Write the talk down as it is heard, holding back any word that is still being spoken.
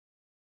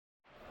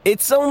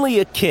It's only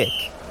a kick,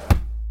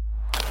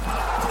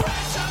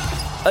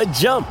 a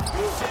jump,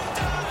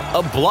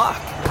 a block.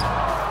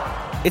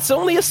 It's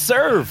only a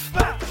serve.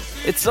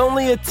 It's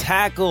only a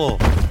tackle,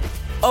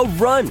 a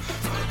run.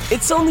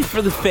 It's only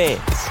for the fans.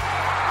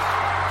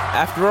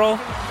 After all,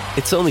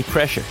 it's only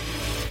pressure.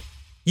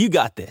 You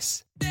got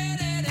this.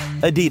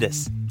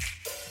 Adidas.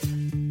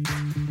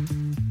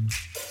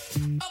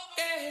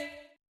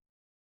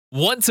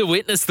 Want to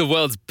witness the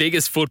world's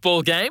biggest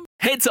football game?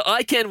 Head to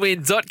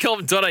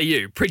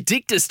iCanWin.com.au,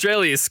 predict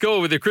Australia's score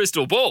with a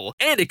crystal ball,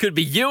 and it could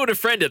be you and a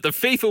friend at the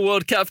FIFA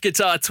World Cup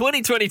Qatar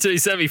 2022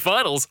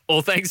 semi-finals,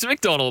 all thanks to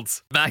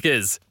McDonald's.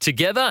 Maccas,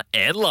 together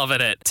and loving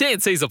it.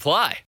 TNCs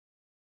apply.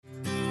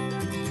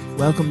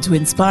 Welcome to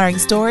Inspiring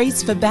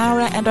Stories for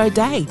Bowra and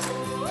O'Dea.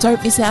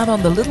 Don't miss out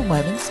on the little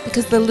moments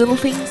because the little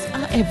things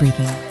are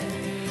everything.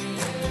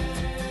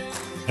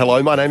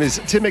 Hello, my name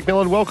is Tim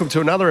McMillan. Welcome to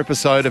another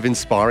episode of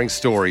Inspiring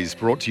Stories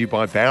brought to you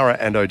by Bowra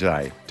and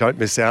O'Dea. Don't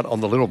miss out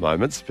on the little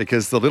moments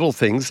because the little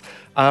things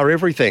are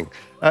everything.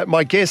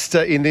 My guest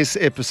in this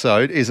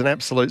episode is an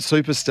absolute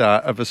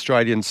superstar of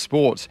Australian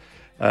sport.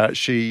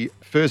 She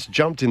first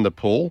jumped in the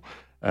pool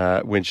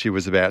when she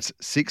was about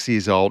 6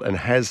 years old and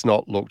has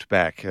not looked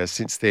back.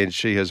 Since then,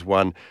 she has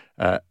won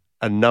a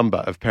number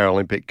of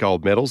Paralympic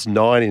gold medals,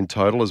 9 in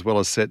total, as well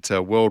as set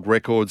world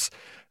records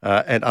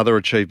and other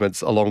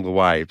achievements along the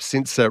way.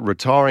 Since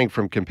retiring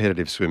from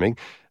competitive swimming,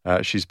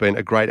 she's been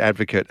a great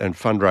advocate and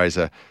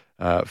fundraiser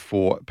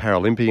for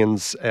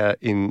Paralympians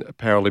in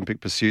Paralympic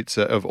pursuits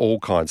of all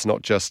kinds,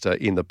 not just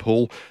in the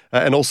pool,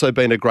 and also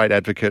been a great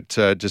advocate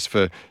just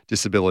for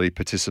disability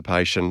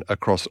participation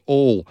across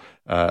all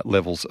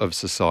levels of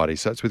society.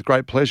 So it's with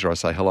great pleasure I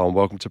say hello and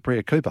welcome to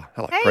Priya Cooper.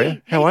 Hello,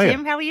 Priya. How are you?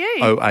 Tim, how are you?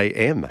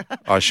 OAM,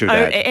 I should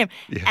add. OAM.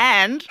 Yeah.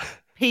 And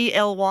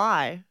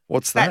PLY.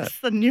 What's that? That's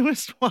the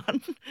newest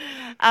one.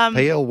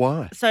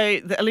 PLY. So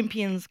the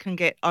Olympians can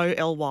get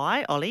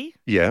OLY, Ollie,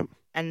 Yeah,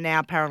 and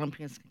now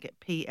Paralympians can get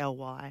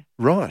PLY.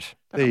 right.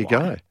 There you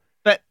go.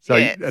 But So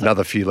yeah,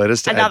 another few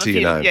letters to add to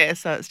your name. Yeah,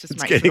 so it's just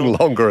It's makes it getting all-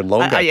 longer and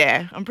longer.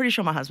 yeah, I'm pretty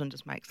sure my husband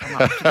just makes them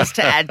up just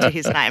to add to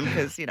his name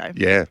because,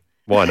 Yeah,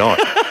 why not?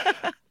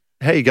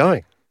 How you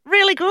going?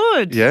 really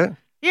good. Yeah,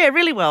 Yeah,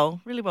 really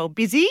well, really well.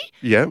 Busy,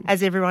 yeah,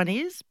 as everyone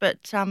is,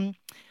 but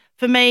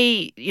for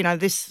me,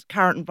 this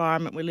current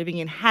environment we're living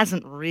in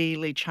hasn't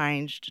really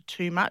changed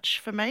too much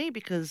for me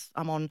because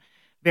I'm on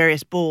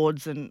various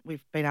boards and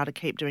we've been able to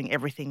keep doing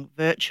everything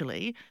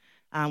virtually,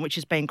 which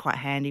has been quite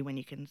handy when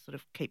you can sort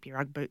of keep your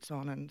Ugg boots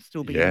on and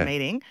still be in Yeah. a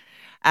meeting.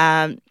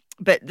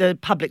 But the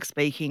public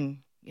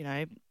speaking,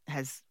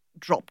 has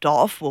dropped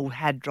off or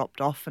had dropped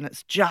off and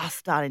it's just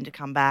starting to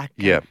come back.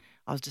 And yeah.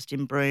 I was just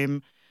in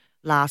Broome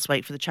last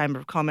week for the Chamber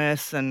of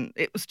Commerce and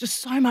it was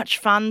just so much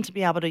fun to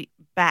be able to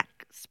back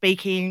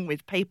speaking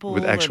with people.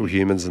 With actual and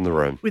humans in the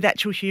room. with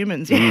actual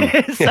humans,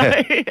 yeah.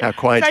 How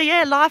quaint. So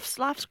yeah, life's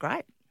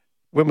great.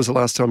 When was the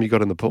last time you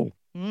got in the pool?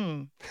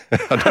 Mm.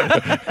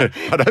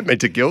 I don't mean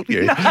to guilt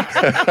you.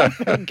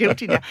 I'm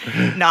guilty now.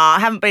 No, I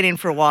haven't been in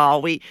for a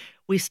while. We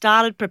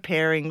started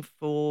preparing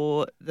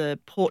for the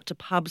port to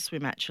pub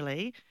swim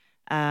actually.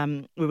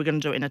 We were going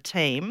to do it in a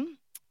team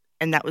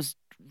and that was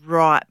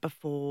right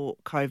before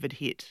COVID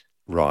hit.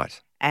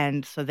 Right.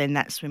 And so then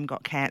that swim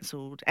got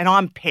cancelled. And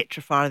I'm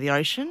petrified of the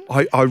ocean.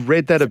 I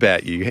read that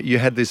about you. You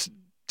had this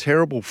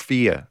terrible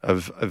fear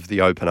of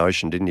the open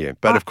ocean, didn't you?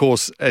 But of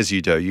course, as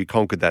you do, you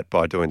conquered that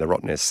by doing the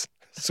Rottnest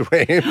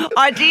swim.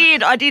 I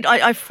did.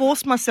 I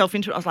forced myself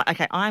into it. I was like,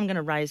 okay, I'm going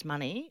to raise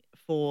money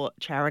for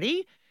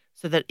charity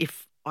so that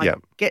if I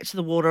get to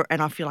the water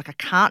and I feel like I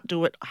can't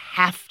do it, I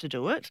have to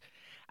do it.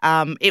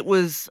 It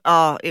was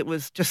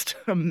just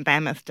a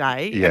mammoth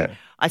day. Yeah. And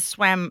I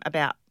swam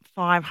about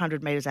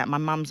 500 metres out. My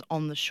mum's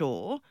on the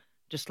shore,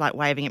 just like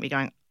waving at me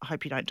going, I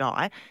hope you don't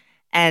die.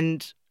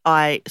 And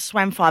I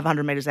swam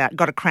 500 metres out,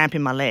 got a cramp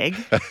in my leg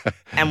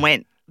and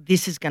went,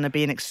 this is going to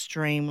be an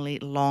extremely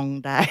long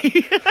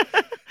day.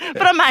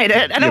 But I made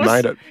it. And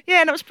made it.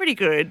 Yeah, and it was pretty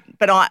good.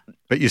 But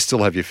But you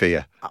still have your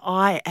fear.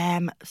 I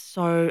am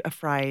so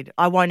afraid.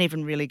 I won't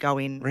even really go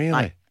in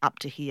Really? up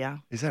to here.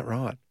 Is that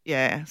right?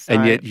 Yeah. So.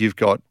 And yet you've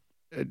got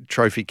a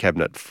trophy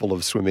cabinet full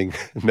of swimming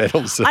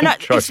medals and I know,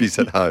 trophies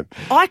at home.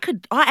 I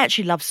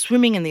actually love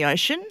swimming in the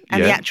ocean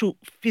and the Yeah. actual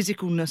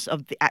physicalness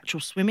of the actual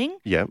swimming,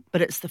 Yeah.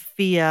 but it's the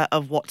fear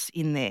of what's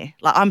in there.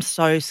 Like I'm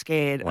so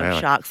scared Wow. of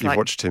sharks. You've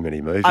watched too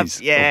many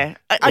movies. I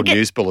Or get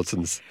news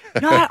bulletins.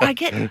 no, I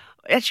get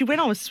actually when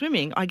I was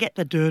swimming, I get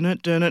the dun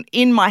it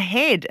in my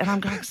head, and I'm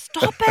going,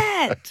 stop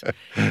it.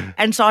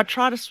 And so I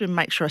try to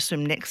make sure I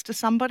swim next to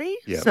somebody,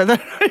 Yeah. so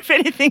that if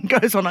anything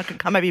goes on, I can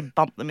come maybe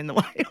bump them in the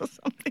way or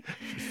something.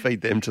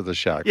 Feed them to the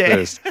shark Yeah.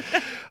 first.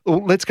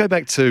 Well, let's go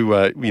back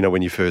to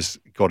when you first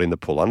got in the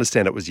pool. I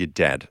understand it was your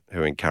dad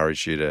who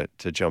encouraged you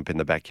to jump in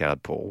the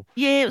backyard pool.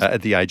 Yeah, it was,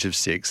 At the age of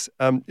 6.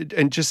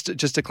 And just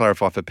to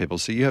clarify for people,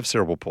 so you have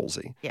cerebral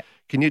palsy. Yeah.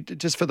 Can you,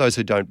 just for those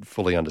who don't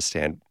fully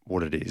understand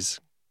what it is,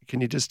 can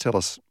you just tell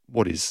us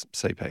what is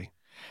CP?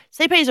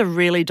 CP is a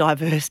really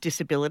diverse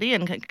disability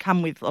and can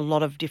come with a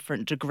lot of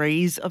different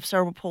degrees of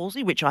cerebral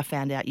palsy, which I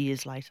found out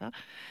years later.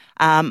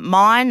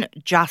 Mine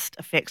just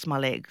affects my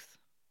legs.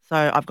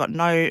 So I've got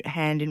no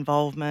hand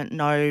involvement,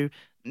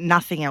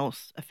 nothing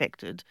else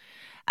affected.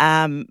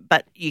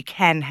 But you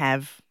can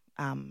have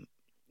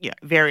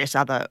various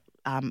other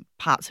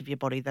parts of your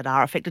body that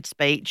are affected,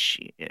 speech,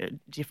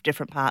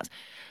 different parts.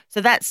 So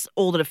that's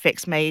all that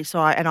affects me.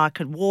 So I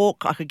could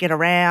walk, I could get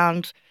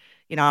around.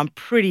 I'm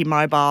pretty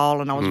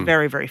mobile and I was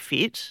very, very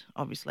fit,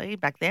 obviously,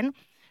 back then.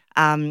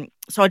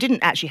 So I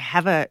didn't actually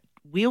have a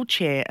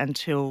wheelchair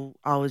until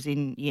I was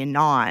in year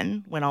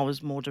 9 when I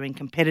was more doing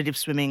competitive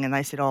swimming, and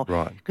they said,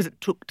 Right. because it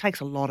takes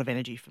a lot of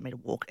energy for me to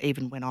walk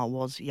even when I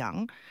was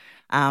young.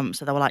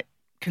 So they were like,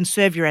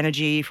 conserve your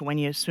energy for when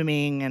you're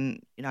swimming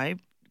and,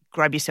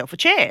 grab yourself a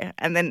chair.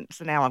 And then,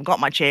 so now I've got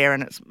my chair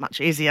and it's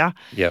much easier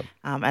Yep.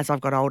 as I've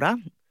got older.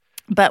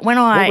 But when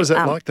I... What was it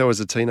like though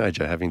as a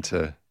teenager having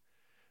to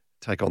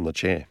take on the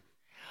chair?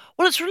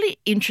 Well, it's really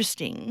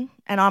interesting,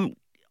 and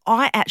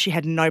I actually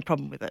had no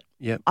problem with it.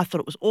 Yep. I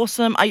thought it was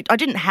awesome. I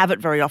didn't have it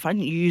very often. I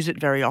didn't use it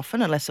very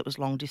often unless it was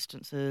long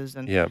distances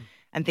and Yeah.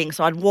 things.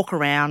 So I'd walk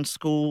around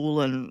school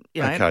and,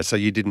 Okay, so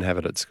you didn't have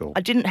it at school.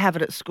 I didn't have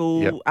it at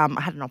school. Yep.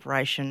 I had an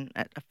operation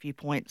at a few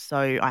points,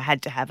 so I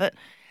had to have it.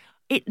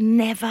 It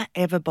never,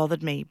 ever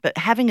bothered me. But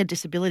having a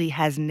disability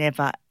has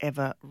never,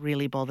 ever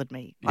really bothered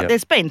me. Like, Yep.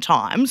 there's been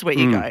times where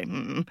you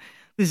go,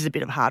 this is a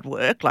bit of hard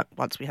work, like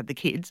once we had the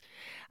kids.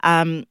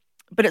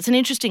 But it's an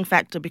interesting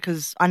factor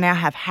because I now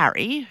have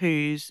Harry,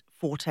 who's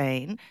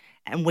 14,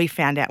 and we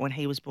found out when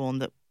he was born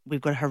that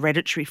we've got a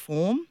hereditary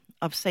form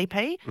of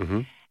CP,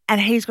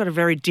 and he's got a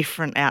very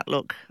different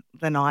outlook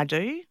than I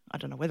do. I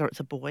don't know whether it's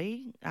a boy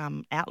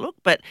outlook,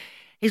 but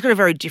he's got a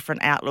very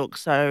different outlook.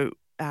 So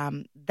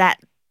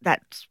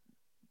that's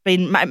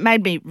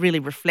made me really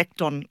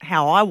reflect on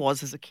how I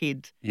was as a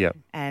kid. Yeah.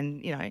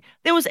 And,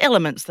 there was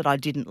elements that I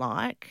didn't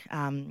like.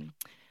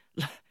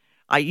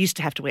 I used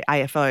to have to wear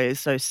AFOs,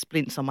 so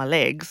splints on my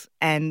legs,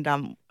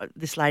 and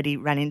this lady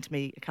ran into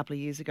me a couple of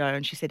years ago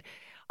and she said,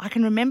 I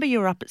can remember you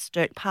were up at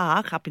Stirk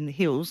Park, up in the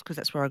hills, because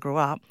that's where I grew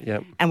up,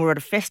 Yep. and we were at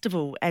a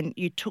festival and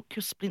you took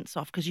your splints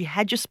off because you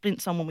had your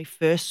splints on when we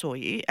first saw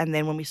you, and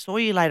then when we saw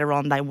you later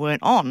on, they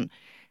weren't on,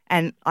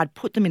 and I'd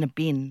put them in a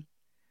bin.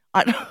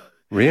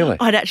 Really?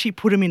 I'd actually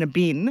put them in a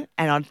bin,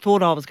 and I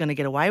thought I was going to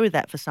get away with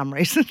that for some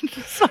reason.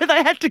 So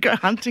they had to go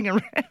hunting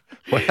around.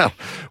 Wow.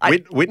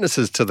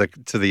 Witnesses to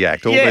the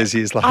act all these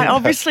years later. I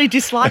obviously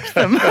disliked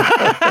them.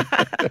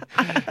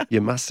 You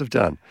must have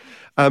done.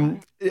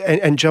 And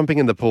jumping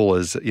in the pool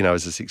as a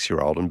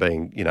 6-year-old and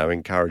being,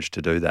 encouraged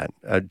to do that.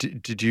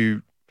 Did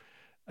you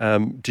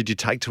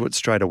take to it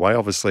straight away?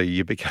 Obviously,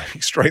 you became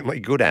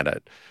extremely good at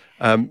it.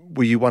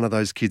 Were you one of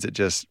those kids that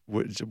just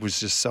was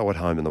just so at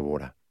home in the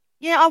water?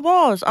 Yeah, I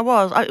was.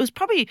 It was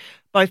probably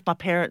both my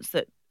parents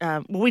that,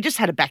 we just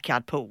had a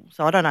backyard pool.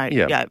 So I don't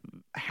know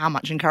how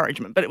much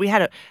encouragement, but we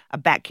had a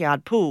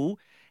backyard pool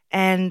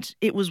and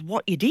it was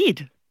what you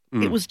did.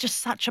 It was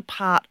just such a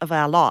part of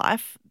our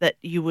life that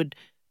you would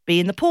be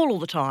in the pool all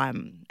the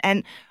time.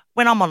 And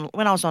when I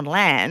was on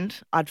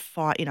land, I'd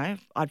find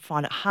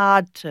it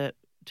hard to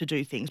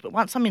do things. But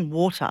once I'm in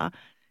water,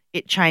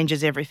 it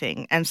changes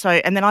everything. And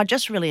then I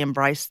just really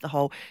embraced the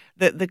whole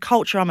the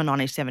culture. I'm a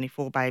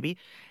 1974 baby,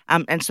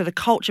 and so the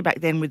culture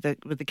back then with the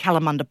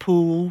Kalamunda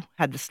pool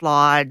had the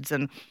slides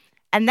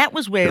and that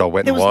was where Good old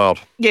Wet and Wild.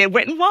 Yeah,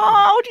 Wet and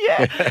Wild.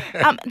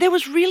 Yeah, there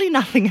was really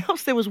nothing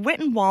else. There was Wet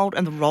and Wild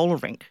and the roller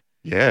rink.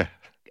 Yeah.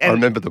 I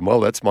remember them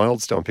well. That's my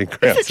old stomping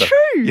ground. Is it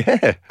true?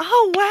 Yeah.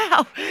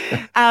 Oh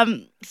wow.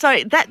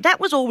 So that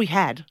was all we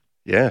had.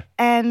 Yeah.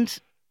 And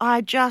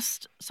I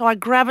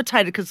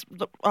gravitated because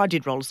I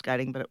did roller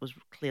skating, but it was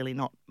clearly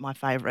not my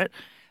favourite.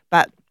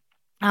 But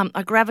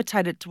I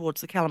gravitated towards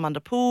the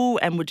Kalamunda pool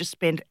and would just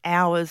spend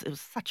hours. It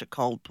was such a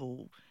cold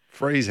pool.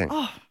 Freezing.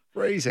 Oh,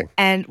 freezing.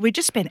 And we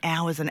just spent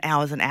hours and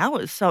hours and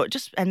hours. So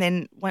and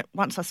then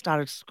once I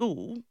started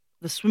school,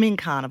 the swimming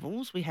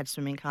carnivals, we had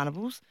swimming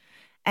carnivals,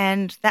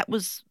 and that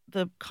was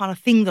the kind of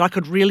thing that I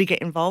could really get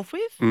involved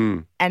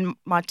with. And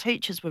my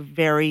teachers were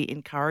very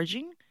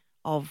encouraging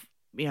of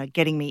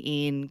getting me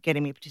in,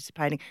 getting me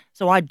participating.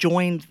 So I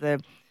joined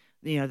the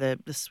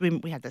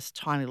swim. We had this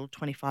tiny little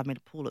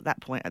 25-metre pool at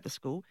that point at the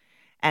school,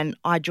 and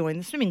I joined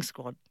the swimming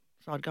squad.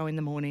 So I'd go in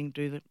the morning,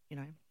 do the,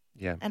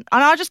 Yeah. And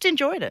I just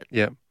enjoyed it.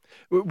 Yeah.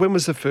 When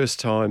was the first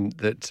time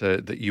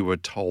that you were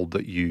told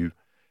that you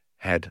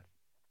had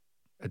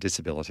a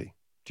disability?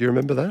 Do you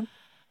remember that?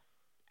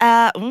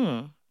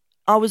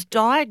 I was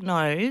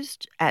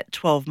diagnosed at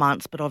 12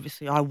 months, but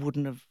obviously I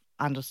wouldn't have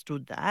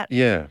understood that.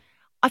 Yeah.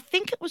 I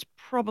think it was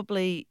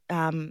probably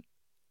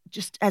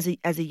just as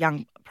a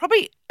young,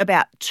 probably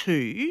about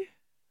 2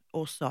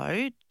 or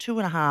so,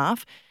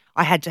 2.5,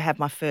 I had to have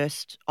my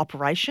first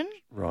operation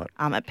Right.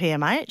 at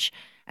PMH.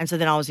 And so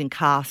then I was in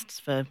casts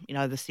for,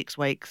 the 6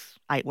 weeks,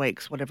 8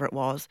 weeks, whatever it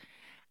was.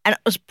 And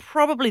it was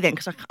probably then,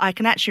 because I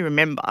can actually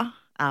remember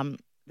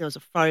there was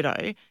a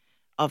photo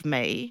of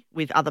me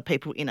with other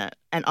people in it,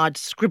 and I'd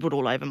scribbled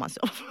all over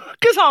myself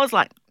because I was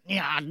like,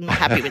 yeah, I'm not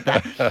happy with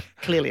that.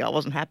 Clearly, I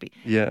wasn't happy.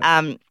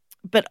 Yeah.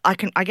 But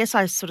I guess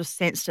I sort of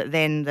sensed it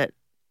then that,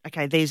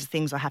 okay, these are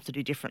things I have to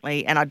do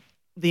differently. And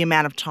the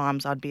amount of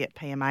times I'd be at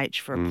PMH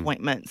for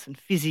appointments and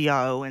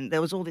physio, and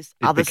there was all this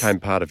It became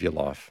part of your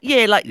life.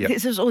 Yeah, like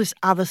Yep. there's all this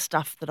other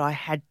stuff that I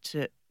had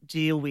to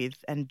deal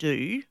with and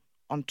do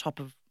on top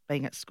of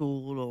being at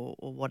school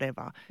or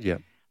whatever. Yeah.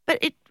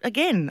 But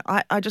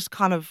I just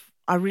kind of,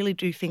 I really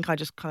do think I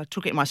just kind of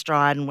took it in my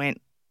stride and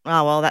went,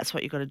 oh, well, that's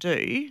what you've got to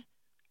do,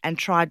 and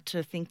tried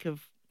to think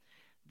of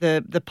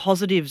the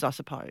positives, I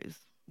suppose,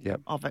 Yeah.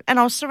 of it. And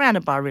I was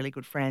surrounded by really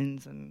good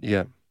friends and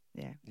Yeah.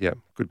 yeah. Yeah.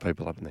 Good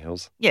people up in the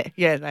hills. Yeah,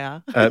 they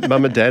are.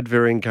 Mum and Dad,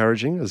 very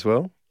encouraging as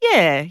well.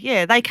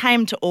 Yeah. They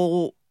came to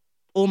all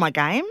my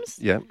games.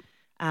 Yeah.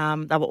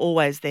 They were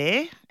always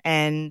there,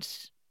 and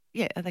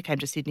yeah, they came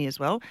to Sydney as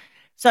well.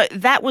 So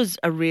that was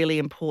a really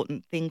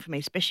important thing for me,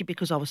 especially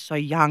because I was so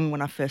young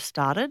when I first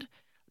started,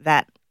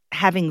 that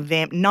having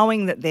them,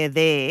 knowing that they're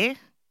there,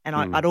 and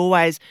I'd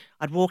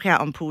walk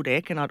out on pool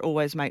deck and I'd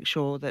always make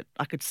sure that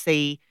I could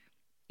see,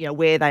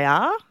 where they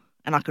are,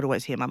 and I could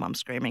always hear my mum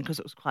screaming because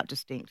it was quite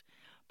distinct.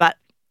 But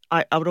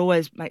I would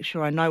always make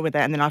sure I know where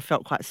they're, and then I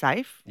felt quite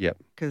safe. Yeah.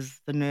 Because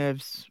the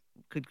nerves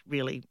could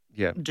really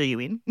Yeah. do you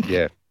in.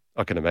 Yeah.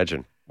 I can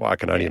imagine. Well, I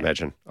can only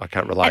imagine. I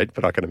can't relate,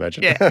 but I can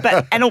imagine. Yeah,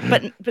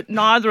 but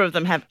neither of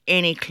them have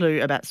any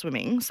clue about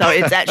swimming, so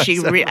it's actually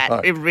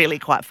really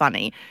quite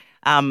funny.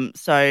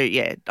 So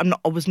yeah,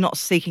 I was not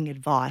seeking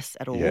advice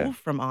at all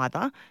from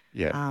either.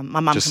 Yeah, my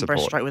mum can just support.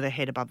 breaststroke with her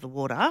head above the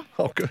water.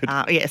 Oh, good.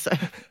 Yeah, so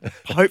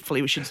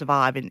hopefully we should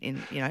survive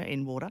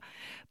in water.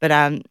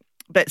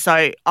 But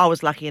so I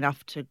was lucky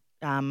enough to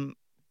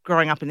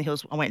growing up in the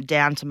hills. I went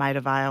down to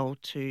Maida Vale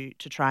to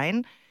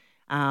train.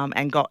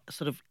 And got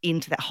sort of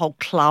into that whole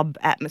club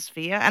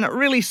atmosphere, and it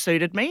really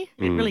suited me.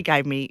 It really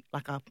gave me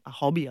like a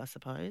hobby, I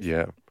suppose.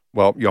 Yeah.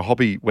 Well, your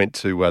hobby went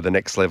to the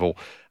next level.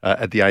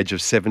 At the age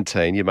of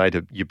 17, you made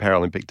your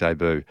Paralympic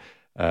debut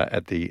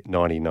at the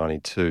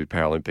 1992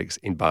 Paralympics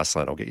in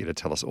Barcelona. I'll get you to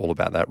tell us all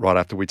about that right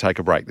after we take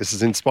a break. This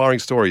is Inspiring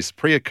Stories.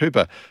 Priya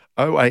Cooper,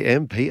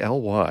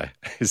 OAMPLY,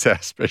 is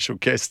our special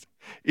guest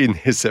in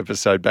this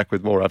episode. Back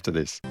with more after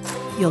this.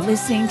 You're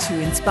listening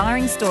to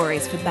Inspiring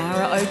Stories for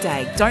Bowra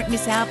O'Dea. Don't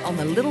miss out on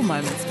the little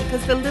moments,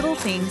 because the little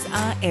things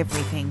are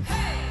everything.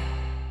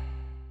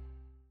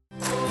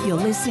 You're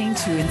listening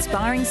to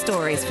Inspiring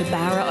Stories for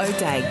Bowra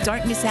O'Dea.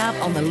 Don't miss out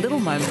on the little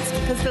moments,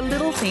 because the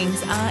little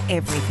things are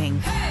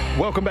everything.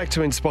 Welcome back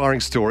to Inspiring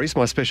Stories.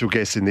 My special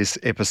guest in this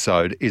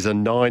episode is a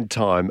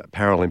 9-time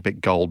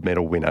Paralympic gold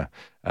medal winner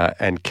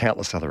and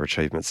countless other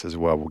achievements as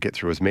well. We'll get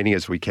through as many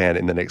as we can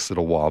in the next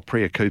little while.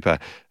 Priya Cooper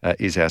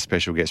is our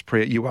special guest.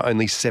 Priya, you were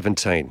only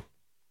 17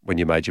 when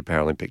you made your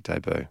Paralympic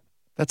debut.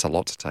 That's a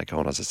lot to take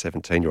on as a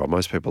 17-year-old.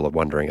 Most people are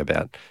wondering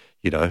about,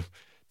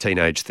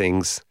 teenage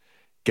things,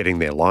 getting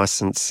their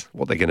licence,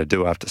 what they're going to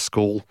do after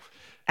school.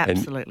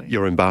 Absolutely. And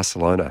you're in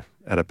Barcelona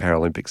at a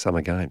Paralympic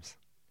Summer Games.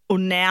 Well,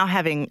 now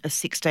having a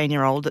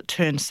 16-year-old that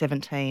turned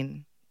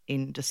 17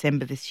 in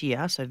December this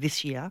year, so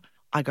this year,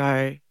 I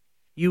go,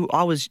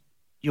 I was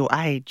your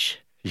age.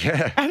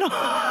 Yeah. And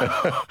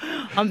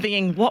I'm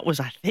thinking, what was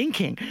I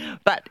thinking?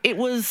 But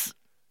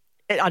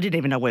I didn't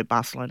even know where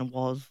Barcelona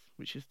was,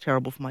 which is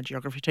terrible for my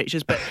geography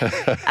teachers. But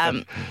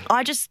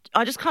I just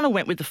kind of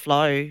went with the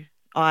flow.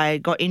 I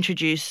got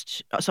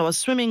introduced, so I was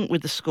swimming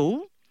with the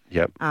school.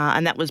 Yep.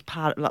 And that was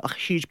a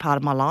huge part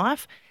of my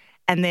life.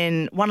 And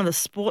then one of the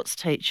sports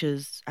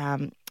teachers,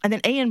 and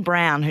then Ian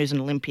Brown, who's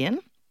an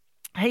Olympian,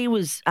 he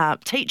was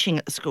teaching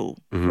at the school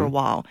for a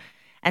while.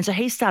 And so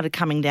he started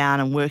coming down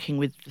and working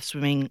with the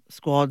swimming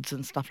squads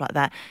and stuff like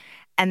that.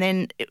 And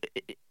then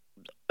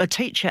a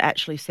teacher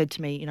actually said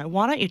to me,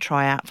 why don't you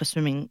try out for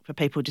swimming for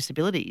people with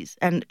disabilities?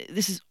 And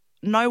this is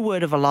no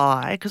word of a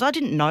lie, because I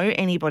didn't know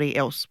anybody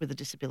else with a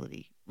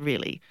disability,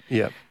 really.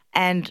 Yeah.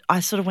 And I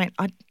sort of went,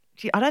 I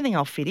don't think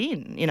I'll fit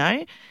in,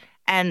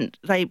 And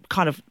they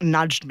kind of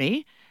nudged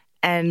me,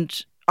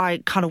 and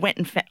I kind of went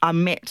and I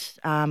met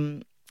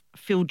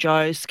Phil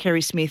Joes,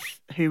 Kerry Smith,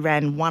 who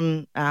ran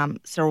one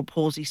cerebral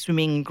palsy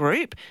swimming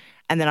group,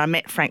 and then I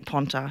met Frank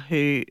Ponta,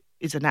 who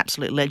is an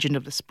absolute legend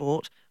of the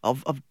sport,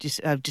 of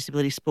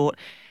disability sport,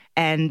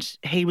 and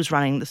he was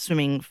running the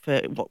swimming for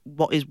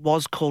what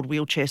was called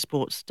Wheelchair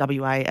Sports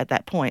WA at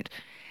that point.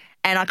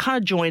 And I kind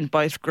of joined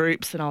both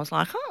groups, and I was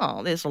like,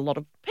 oh, there's a lot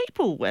of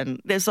people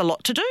and there's a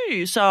lot to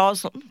do. So I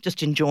was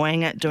just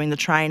enjoying it, doing the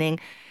training.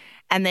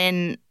 And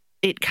then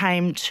it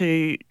came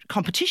to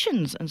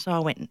competitions. And so I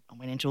went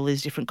into all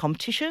these different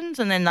competitions,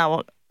 and then they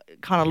were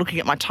kind of looking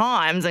at my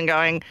times and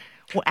going,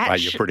 well,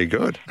 actually, you're pretty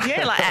good.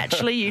 Yeah,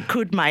 actually you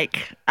could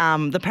make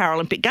the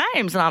Paralympic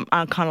Games. And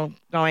I'm kind of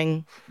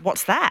going,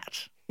 what's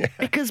that? Yeah.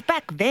 Because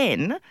back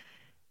then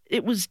I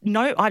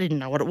didn't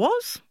know what it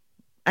was.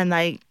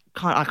 And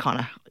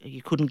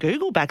you couldn't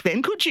Google back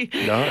then, could you?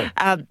 No.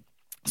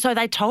 So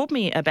they told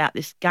me about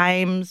this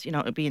games, it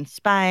would be in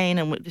Spain,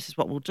 and this is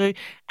what we'll do.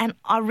 And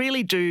I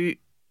really do,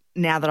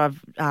 now that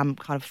I've kind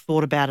of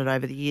thought about it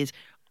over the years,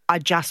 I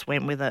just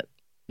went with it.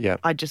 Yeah.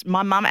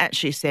 My mum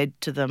actually said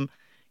to them,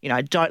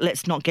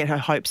 let's not get her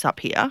hopes up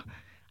here.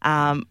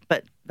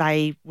 But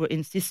they were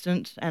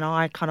insistent, and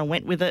I kind of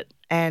went with it.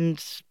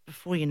 And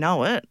before you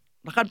know it,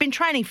 like I'd been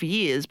training for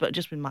years, but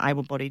just with my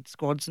able-bodied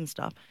squads and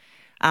stuff.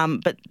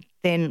 But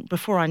then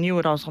before I knew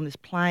it, I was on this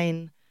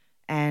plane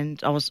and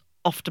I was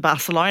off to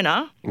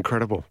Barcelona.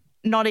 Incredible.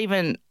 Not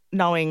even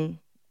knowing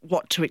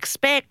what to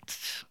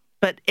expect,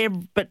 but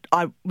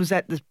I was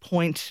at this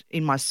point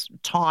in my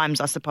times,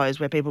 I suppose,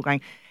 where people were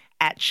going,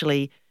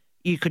 actually,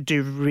 you could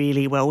do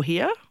really well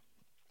here.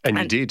 And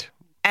you did.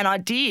 And I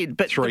did.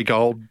 But 3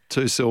 gold,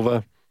 2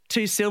 silver.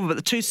 2 silver, but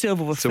the 2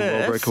 silver were Silver first.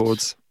 world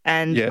records.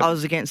 And I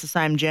was against the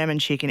same German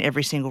chick in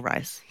every single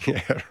race.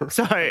 Yeah.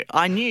 So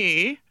I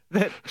knew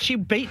that she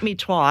beat me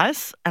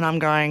twice, and I'm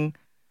going,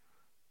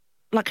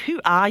 like,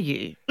 who are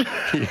you?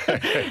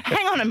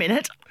 Hang on a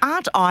minute,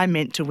 aren't I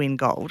meant to win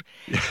gold?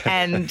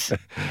 And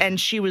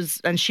she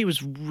was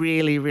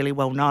really, really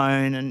well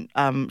known,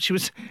 and she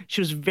was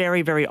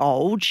very, very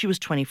old. She was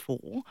 24,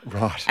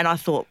 right? And I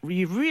thought,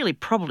 you really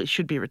probably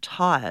should be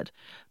retired,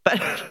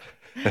 but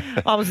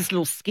I was this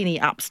little skinny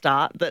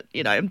upstart that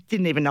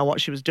didn't even know what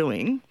she was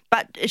doing.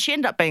 But she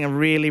ended up being a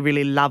really,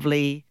 really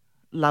lovely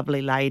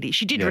lady.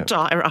 She did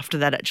retire after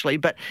that, actually,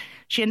 but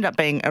she ended up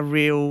being a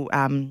really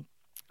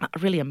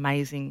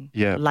amazing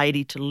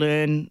lady to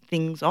learn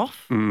things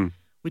off,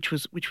 which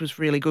was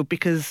really good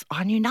because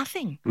I knew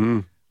nothing.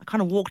 I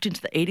kind of walked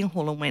into the eating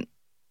hall and went,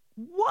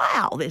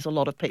 wow, there's a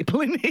lot of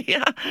people in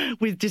here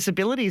with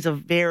disabilities of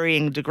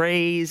varying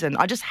degrees, and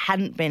I just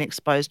hadn't been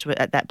exposed to it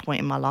at that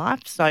point in my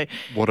life. So,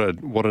 what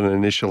an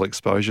initial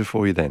exposure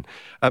for you then.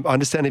 I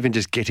understand even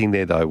just getting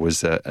there though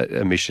was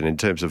a mission in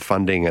terms of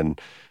funding and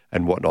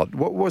whatnot.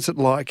 What was it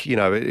like,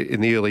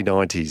 in the early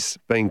 90s,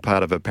 being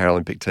part of a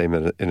Paralympic team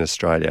in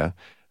Australia,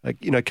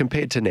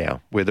 compared to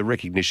now, where the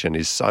recognition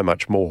is so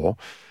much more?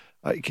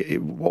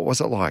 What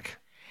was it like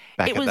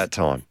at that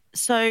time?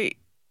 So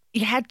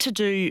you had to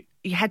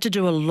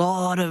do a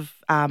lot of.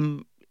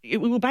 We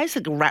were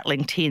basically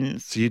rattling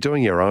tins. So you're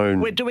doing your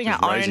own. We're doing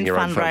our own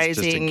fundraising,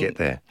 just to get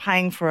there,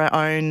 paying for our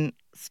own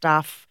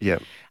stuff. Yeah.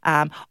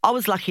 I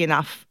was lucky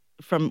enough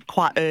from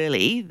quite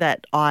early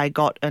that I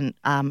got an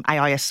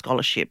AIS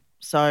scholarship,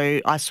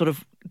 so I sort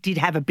of did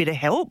have a bit of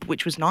help,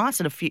 which was nice,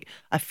 and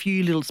a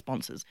few little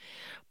sponsors.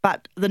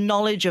 But the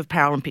knowledge of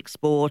Paralympic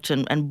sport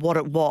and what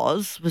it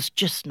was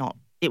just not.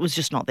 It was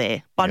just not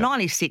there. By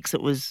 96,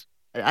 it was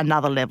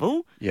another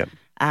level. Yeah.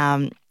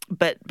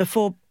 But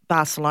before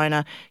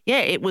Barcelona,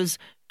 it was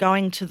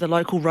going to the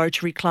local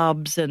Rotary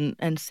clubs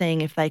and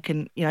seeing if they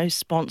can,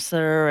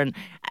 sponsor. And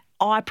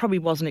I probably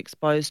wasn't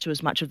exposed to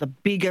as much of the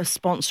bigger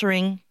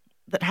sponsoring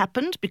that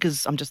happened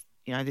because I'm just,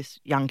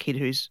 this young kid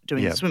who's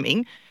doing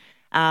swimming.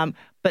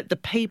 But the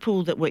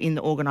people that were in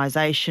the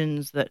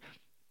organisations that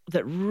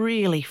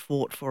really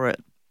fought for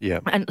it. Yeah.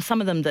 And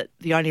some of them that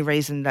the only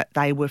reason that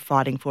they were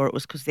fighting for it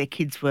was because their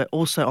kids were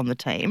also on the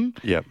team.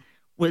 Yeah.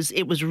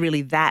 It was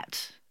really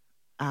that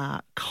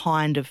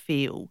kind of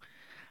feel.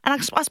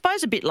 And I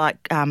suppose a bit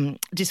like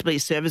Disability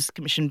Services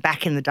Commission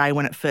back in the day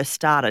when it first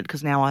started,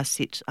 because now I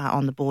sit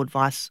on the board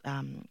vice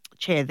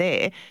chair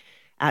there,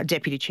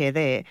 deputy chair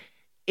there.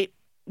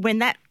 When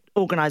that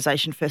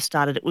organisation first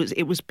started,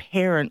 it was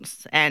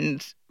parents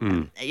and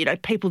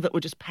people that were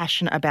just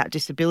passionate about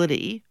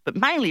disability, but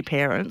mainly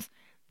parents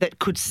that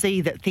could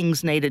see that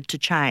things needed to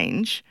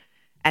change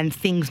and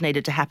things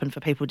needed to happen for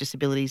people with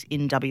disabilities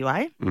in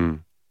WA.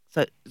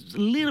 So it was a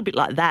little bit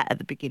like that at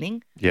the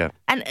beginning. Yeah.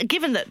 And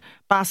given that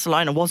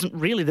Barcelona wasn't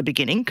really the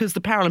beginning, because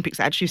the Paralympics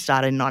actually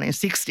started in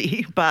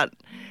 1960, but,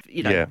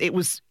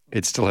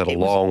 it still had a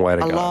long way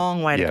to go. A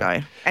long way to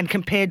go. And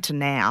compared to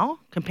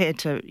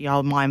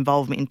my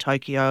involvement in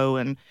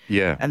Tokyo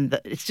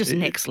it's just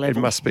next level.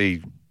 It must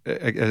be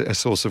a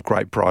source of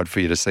great pride for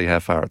you to see how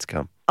far it's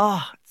come.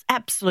 Oh, it's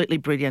absolutely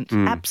brilliant.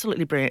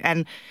 Absolutely brilliant.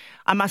 And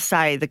I must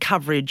say the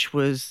coverage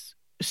was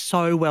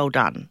so well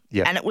done.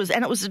 Yeah. And it was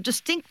a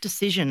distinct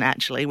decision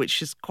actually,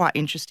 which is quite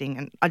interesting.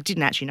 And I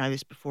didn't actually know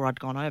this before I'd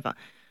gone over,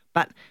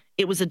 but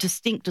it was a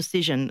distinct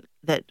decision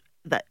that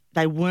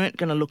they weren't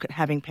going to look at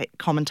having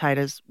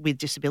commentators with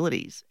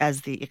disabilities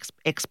as the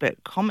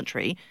expert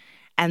commentary.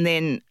 And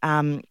then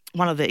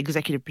one of the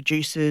executive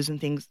producers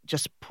and things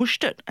just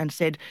pushed it and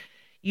said,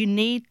 you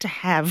need to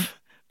have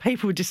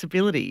people with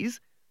disabilities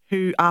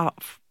who've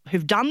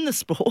done the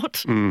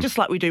sport, just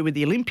like we do with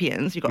the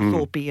Olympians, you've got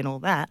Thorpe and all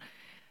that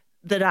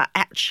are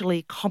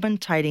actually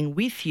commentating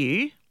with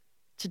you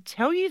to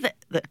tell you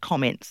the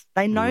comments.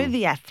 They know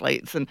the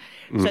athletes. And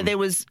so there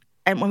was,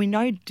 and when we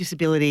know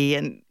disability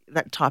and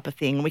that type of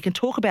thing, we can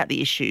talk about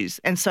the issues.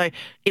 And so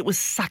it was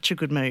such a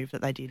good move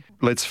that they did.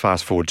 Let's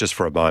fast forward just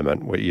for a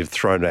moment where you've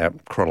thrown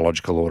out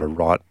chronological order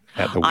right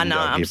out the window. I know,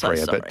 I'm so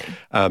Priya, sorry.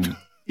 But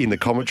in the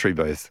commentary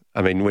booth,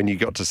 I mean, when you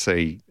got to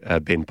see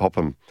Ben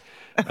Popham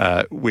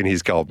win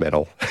his gold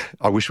medal,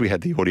 I wish we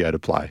had the audio to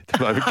play at the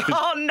moment.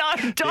 Oh,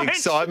 no, don't. The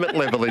excitement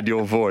level in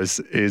your voice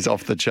is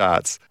off the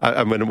charts.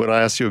 And when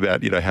I asked you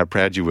about, how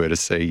proud you were to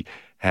see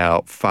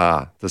how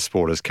far the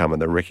sport has come and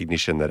the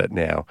recognition that it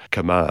now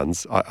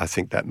commands, I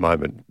think that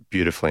moment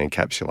beautifully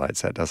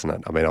encapsulates that, doesn't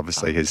it? I mean,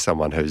 obviously he's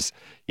someone who's,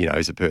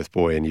 he's a Perth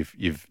boy and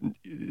you've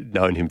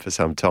known him for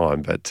some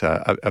time, but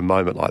a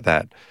moment like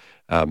that,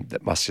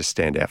 that must just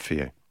stand out for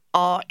you.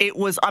 Oh, it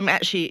was. I'm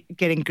actually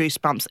getting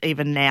goosebumps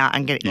even now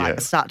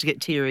and start to get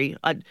teary.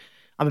 I'm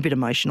a bit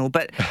emotional,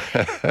 but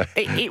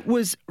it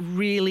was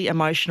really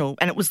emotional,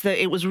 and it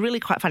was really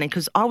quite funny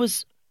because I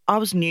was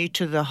new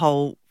to the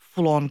whole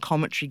full-on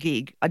commentary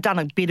gig. I'd done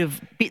a bit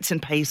of bits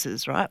and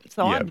pieces, right?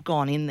 So I'd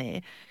gone in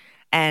there,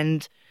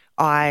 and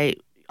I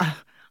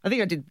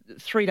think I did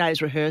 3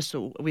 days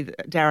rehearsal with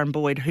Darren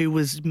Boyd, who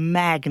was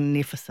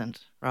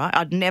magnificent, right?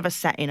 I'd never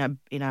sat in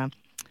a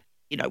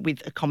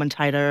with a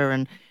commentator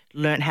and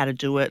learned how to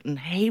do it, and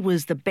he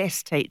was the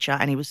best teacher,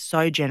 and he was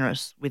so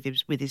generous with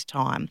his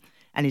time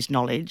and his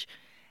knowledge.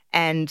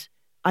 And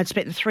I'd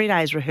spent the 3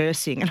 days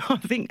rehearsing, and I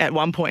think at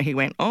one point he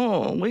went,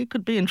 "Oh, we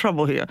could be in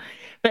trouble here."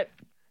 But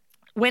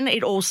when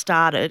it all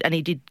started, and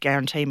he did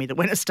guarantee me that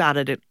when it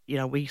started,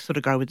 we sort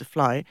of go with the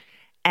flow.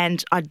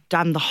 And I'd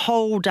done the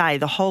whole day,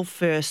 the whole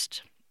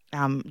first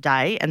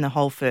day and the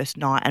whole first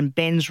night, and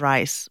Ben's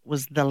race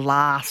was the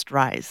last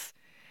race.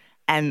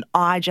 And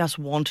I just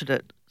wanted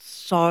it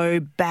so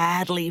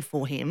badly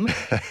for him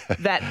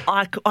that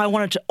I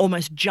wanted to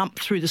almost jump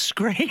through the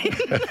screen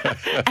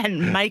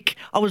and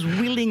I was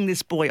willing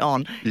this boy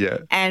on. Yeah.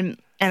 And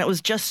it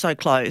was just so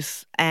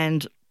close.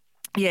 And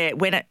yeah,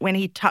 when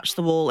he touched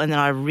the wall and then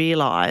I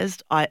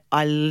realised,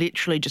 I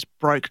literally just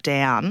broke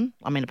down.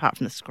 I mean, apart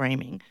from the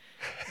screaming,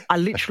 I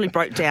literally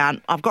broke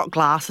down. I've got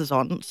glasses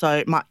on,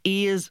 so my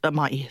eyes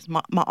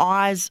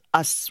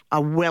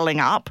are welling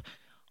up.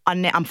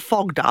 I'm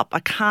fogged up. I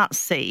can't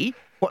see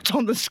what's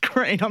on the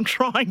screen. I'm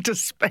trying to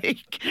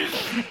speak.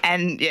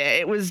 And, yeah,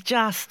 it was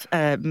just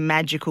a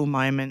magical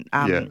moment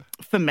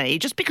for me,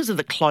 just because of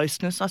the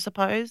closeness, I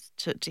suppose,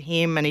 to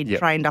him. And he'd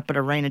trained up at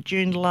Arena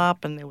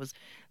Joondalup, and there was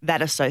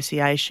that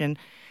association.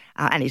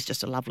 And he's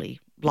just a lovely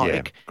bloke.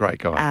 Yeah, great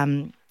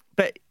guy.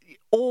 But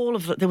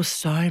there were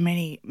so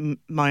many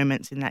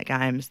moments in that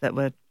games that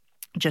were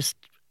just,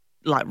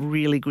 like,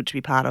 really good to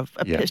be part of.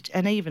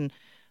 And even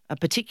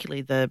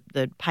particularly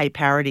the pay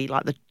parity,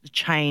 like the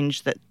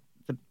change that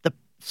the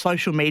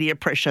social media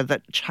pressure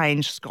that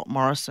changed Scott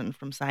Morrison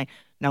from saying,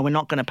 no, we're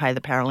not going to pay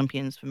the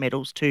Paralympians for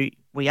medals to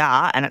we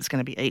are, and it's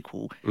going to be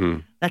equal.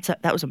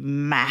 That was a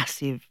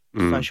massive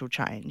social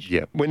change.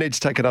 Yeah. We need to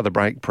take another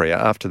break, Priya.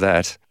 After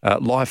that,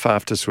 life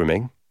after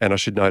swimming. And I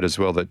should note as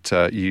well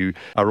that you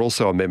are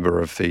also a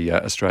member of the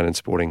Australian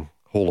Sporting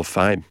Hall of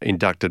Fame,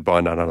 inducted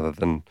by none other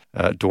than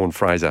Dawn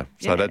Fraser.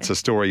 So that's a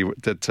story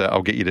that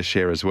I'll get you to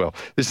share as well.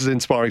 This is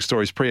Inspiring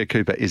Stories. Priya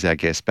Cooper is our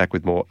guest. Back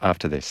with more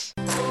after this.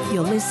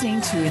 You're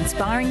listening to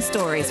Inspiring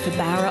Stories for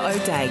Barra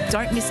O'Day.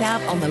 Don't miss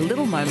out on the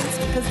little moments,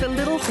 because the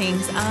little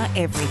things are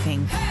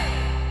everything.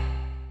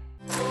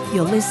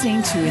 You're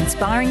listening to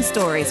Inspiring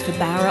Stories for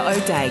Barra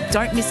O'Day.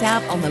 Don't miss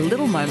out on the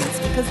little moments,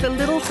 because the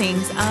little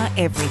things are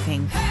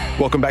everything.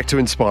 Welcome back to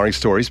Inspiring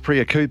Stories.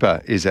 Priya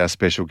Cooper is our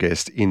special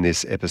guest in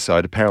this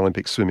episode, a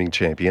Paralympic swimming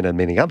champion and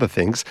many other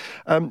things.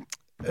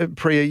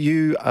 Priya,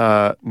 you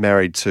are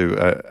married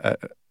to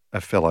a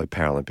fellow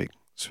Paralympic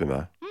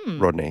swimmer,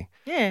 Rodney.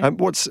 Yeah.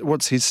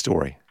 What's his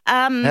story?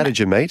 How did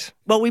you meet?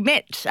 Well, we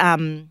met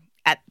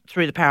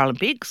through the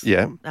Paralympics.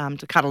 Yeah.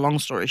 To cut a long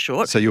story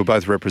short. So you were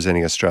both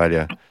representing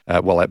Australia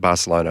at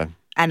Barcelona.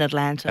 And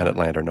Atlanta. And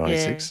Atlanta in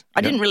 96. Yeah.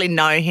 I didn't really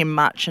know him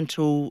much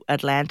until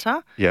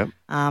Atlanta. Yeah.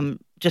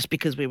 Just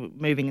because we were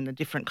moving in the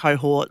different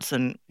cohorts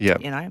and,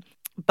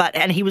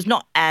 and he was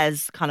not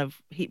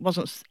he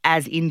wasn't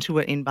as into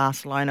it in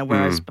Barcelona,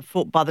 whereas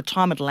by the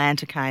time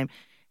Atlanta came,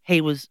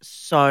 he was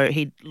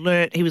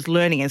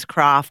learning his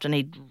craft and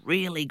he'd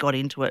really got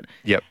into it.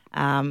 Yep.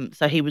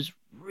 So he was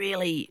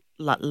really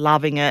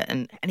loving it,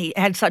 and he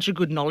had such a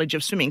good knowledge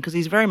of swimming because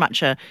he's very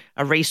much a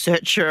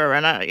researcher,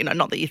 and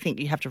not that you think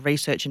you have to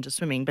research into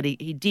swimming, but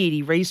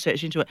he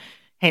researched into it,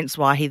 hence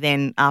why he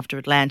then, after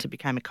Atlanta,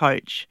 became a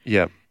coach.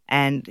 Yeah.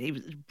 And he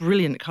was a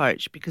brilliant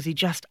coach because he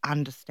just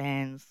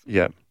understands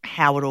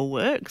how it all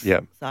works.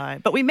 Yeah. So,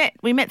 but we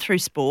met through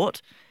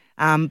sport,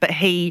 but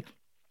he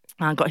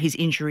got his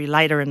injury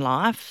later in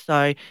life,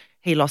 so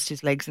he lost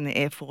his legs in the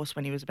Air Force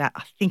when he was about,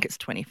 I think it's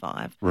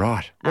 25.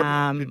 Right.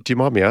 Do you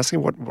mind me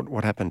asking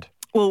what happened?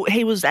 Well,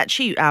 he was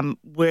actually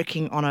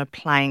working on a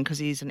plane because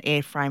he's an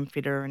airframe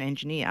fitter and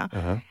engineer,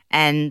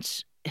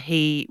 and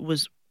he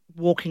was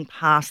walking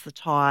past the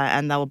tyre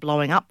and they were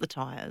blowing up the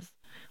tyres,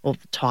 or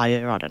the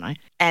tyre, I don't know.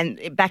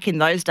 And back in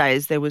those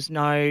days, there was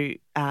no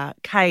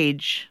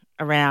cage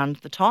around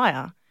the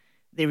tyre.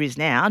 There is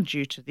now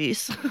due to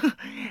this.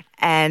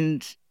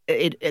 And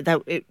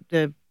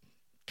the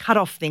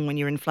cut-off thing when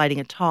you're inflating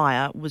a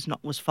tyre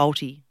was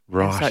faulty.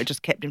 Right. And so it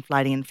just kept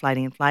inflating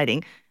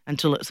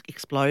until it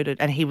exploded.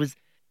 And he was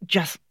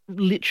just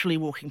literally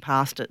walking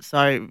past it.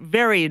 So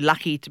very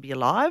lucky to be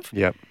alive.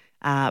 Yep.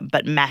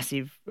 But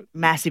massive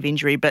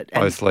injury.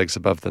 Both legs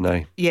above the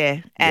knee.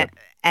 Yeah.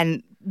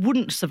 And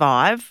wouldn't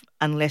survive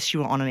unless you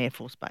were on an Air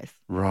Force base.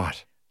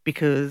 Right.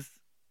 Because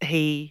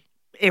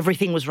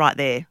everything was right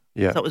there.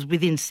 Yeah. So it was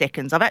within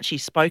seconds. I've actually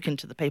spoken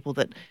to the people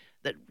that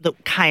that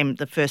came,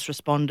 the first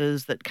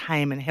responders that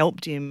came and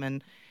helped him,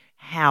 and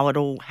how it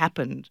all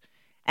happened.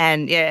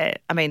 And yeah,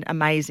 I mean,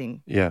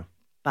 amazing. Yeah.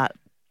 But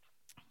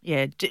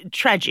yeah,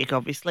 tragic,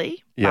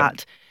 obviously. Yeah.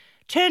 But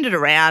turned it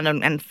around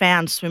and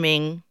found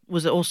swimming.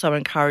 Was also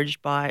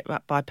encouraged by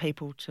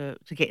people to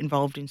get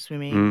involved in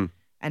swimming.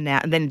 And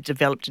then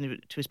developed into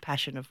his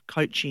passion of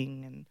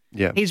coaching.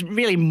 And he's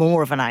really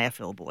more of an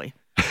AFL boy.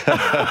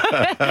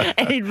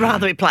 He'd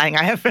rather be playing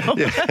AFL.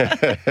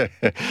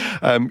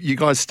 You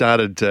guys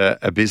started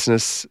a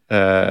business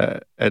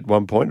at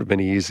one point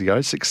many years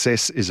ago.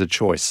 Success is a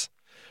choice.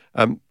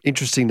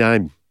 Interesting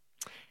name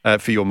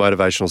for your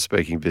motivational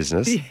speaking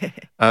business. Yeah.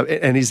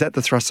 And is that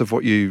the thrust of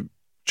what you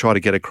try to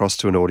get across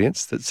to an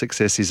audience, that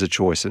success is a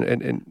choice?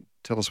 And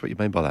tell us what you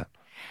mean by that.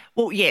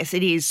 Well, yes,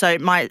 it is. So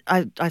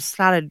I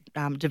started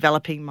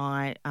developing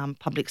my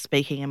public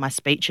speaking and my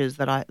speeches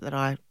that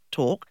I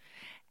talk,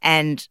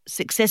 and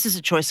success is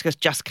a choice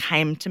just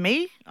came to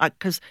me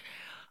because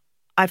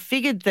I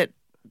figured that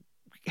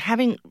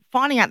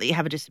finding out that you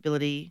have a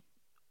disability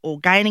or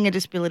gaining a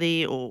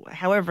disability or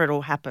however it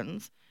all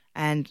happens,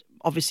 and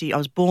obviously I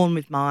was born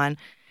with mine,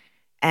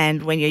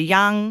 and when you're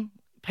young,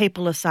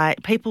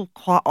 people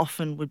quite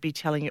often would be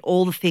telling you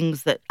all the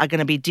things that are going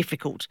to be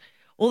difficult,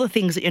 all the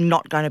things that you're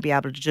not going to be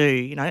able to do.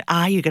 You know,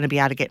 are you going to be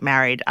able to get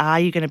married? Are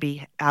you going to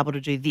be able to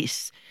do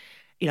this?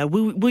 You know,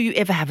 will you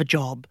ever have a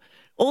job?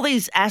 All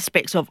these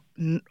aspects of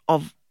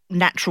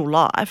natural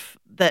life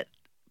that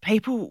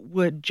people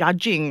were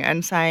judging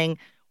and saying,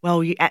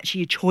 well, your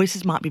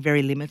choices might be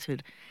very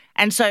limited.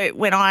 And so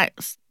when I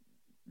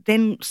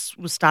then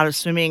started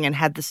swimming and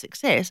had the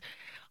success,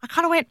 I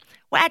kind of went,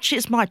 well, actually,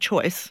 it's my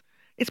choice.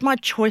 It's my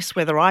choice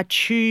whether I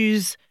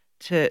choose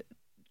to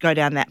go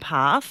down that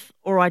path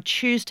or I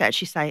choose to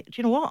actually say, do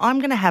you know what, I'm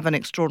going to have an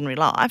extraordinary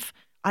life.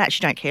 I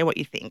actually don't care what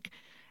you think,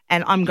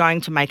 and I'm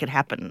going to make it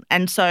happen.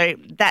 And so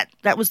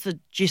that was the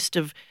gist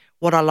of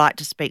what I like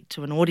to speak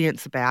to an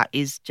audience about,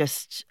 is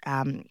just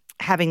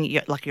having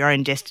your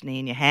own destiny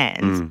in your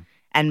hands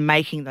and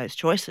making those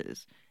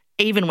choices,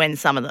 even when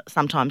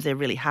sometimes they're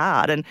really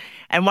hard.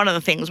 And one of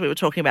the things we were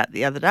talking about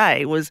the other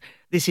day was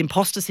this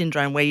imposter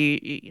syndrome, where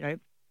you know,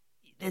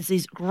 there's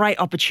these great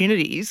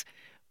opportunities,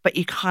 but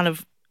you kind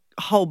of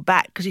hold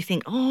back because you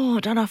think, oh, I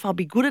don't know if I'll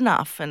be good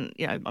enough. And,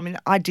 you know, I mean,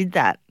 I did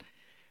that.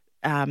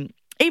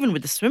 Even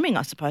with the swimming,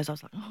 I suppose, I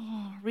was like,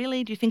 oh,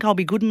 really? Do you think I'll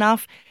be good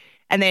enough?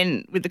 And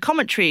then with the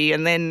commentary,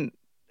 and then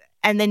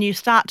you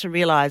start to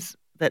realise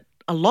that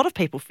a lot of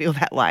people feel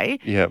that way.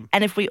 Yeah.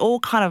 And if we all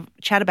kind of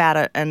chat about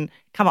it and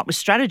come up with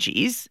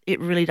strategies, it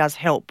really does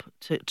help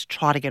to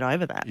try to get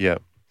over that. Yeah.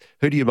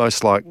 Who do you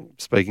most like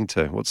speaking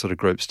to? What sort of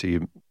groups do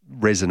you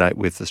resonate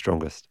with the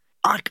strongest?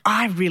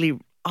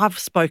 I've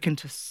spoken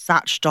to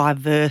such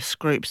diverse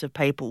groups of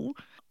people.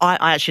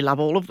 I actually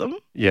love all of them.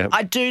 Yeah.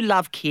 I do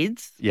love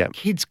kids. Yeah.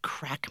 Kids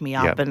crack me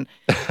up, and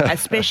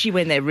especially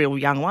when they're real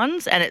young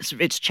ones, and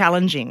it's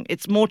challenging.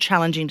 It's more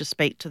challenging to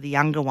speak to the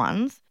younger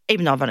ones,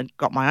 even though I've only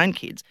got my own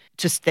kids,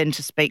 than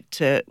to speak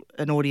to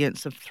an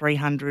audience of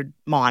 300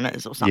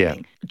 minors or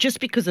something. Yeah.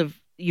 Just because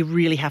of, you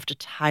really have to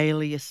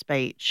tailor your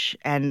speech.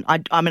 And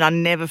I mean, I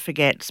never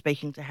forget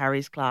speaking to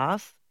Harry's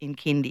class in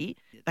kindy.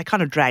 They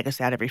kind of drag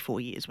us out every 4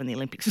 years when the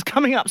Olympics is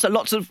coming up.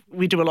 So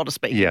we do a lot of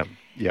speaking. Yeah,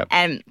 yeah.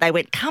 And they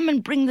went, come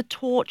and bring the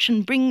torch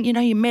and bring, you know,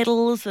 your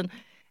medals. And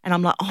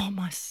I'm like, oh,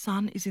 my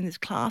son is in this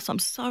class. I'm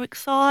so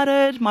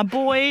excited, my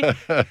boy.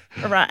 All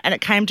right. And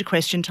it came to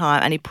question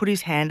time, and he put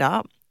his hand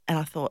up, and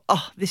I thought,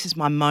 oh, this is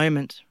my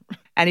moment.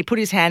 And he put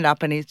his hand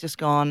up, and he's just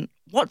gone,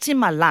 what's in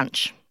my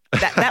lunch?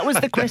 That was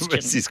the question. That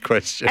was his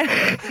question.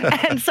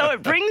 And so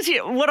it brings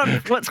you,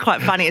 what's quite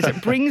funny is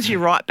it brings you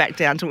right back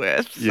down to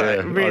earth. So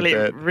Yeah,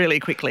 really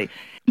quickly.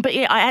 But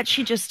yeah, I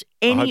actually just,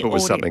 I hope it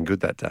was something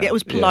good that day. Yeah, it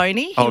was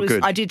Polony. Yeah.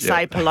 Good. I did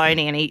say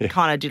Polony, and he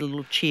kind of did a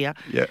little cheer.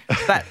 Yeah.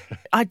 But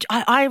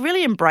I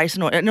really embrace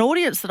an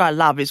audience that I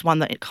love is one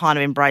that kind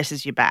of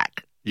embraces you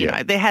back. You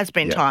know, there has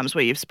been times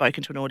where you've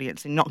spoken to an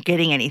audience and not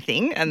getting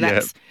anything, and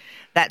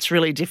that's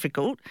really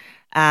difficult.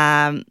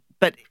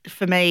 But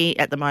for me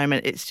at the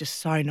moment, it's just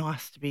so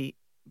nice to be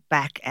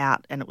back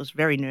out, and it was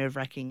very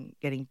nerve-wracking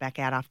getting back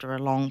out after a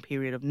long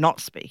period of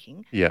not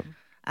speaking. Yeah.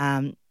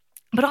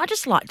 But I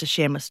just like to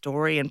share my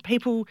story, and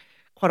people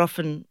quite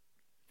often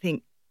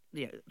think,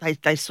 you know,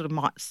 they sort of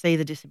might see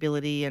the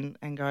disability and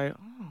go,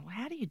 oh,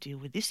 how do you deal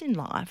with this in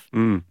life?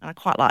 And I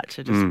quite like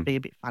to just be a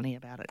bit funny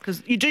about it,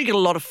 because you do get a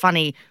lot of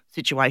funny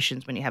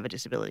situations when you have a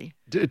disability.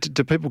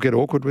 Do people get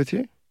awkward with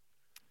you?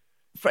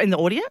 In the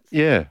audience?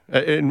 Yeah,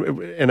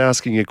 and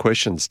asking you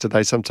questions. Do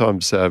they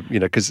sometimes,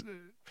 because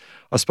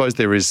I suppose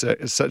there is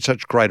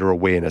such greater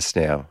awareness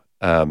now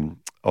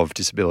of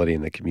disability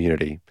in the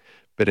community,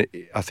 but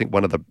I think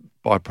one of the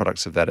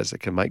byproducts of that is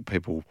it can make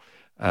people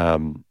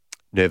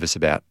nervous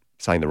about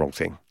saying the wrong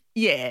thing.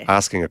 Yeah.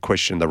 Asking a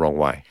question the wrong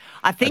way.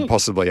 I think, and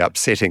possibly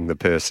upsetting the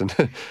person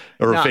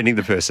or offending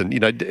the person. You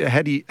know,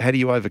 how do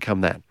you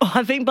overcome that?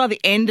 I think by the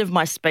end of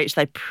my speech,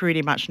 they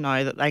pretty much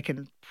know that they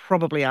can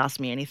probably ask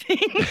me anything.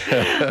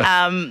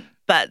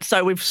 But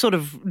so we've sort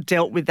of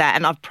dealt with that,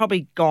 and I've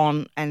probably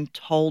gone and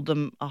told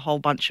them a whole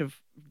bunch of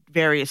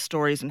various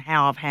stories and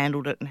how I've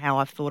handled it and how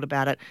I've thought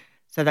about it.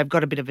 So they've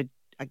got a bit of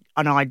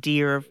an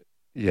idea of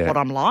what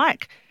I'm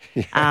like.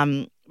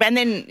 Yeah. And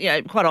then,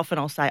 quite often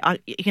I'll say,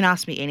 you can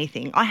ask me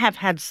anything. I have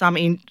had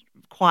some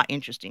quite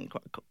interesting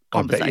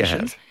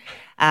conversations,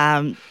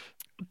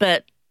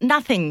 but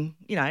nothing,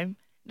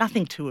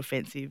 nothing too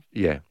offensive.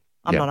 Yeah.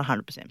 I'm not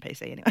 100%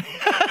 PC anyway.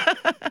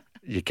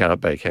 You can't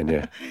be, can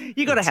you?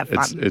 You got to have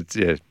fun.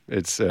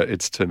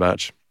 It's too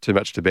much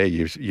to bear.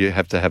 You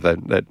have to have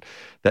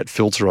that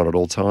filter on at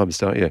all times,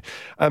 don't you?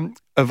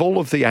 Of all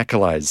of the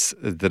accolades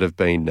that have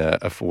been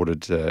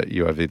afforded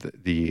you over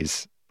the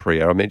years,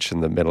 Priya, I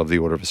mentioned the Medal of the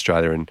Order of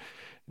Australia in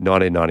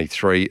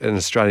 1993, an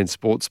Australian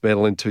Sports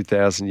Medal in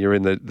 2000. You're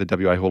in the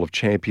WA Hall of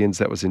Champions.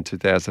 That was in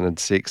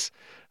 2006.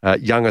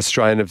 Young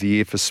Australian of the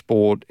Year for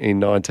Sport in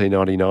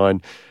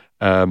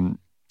 1999.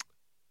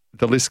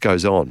 The list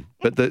goes on.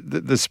 But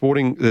the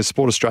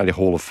Sport Australia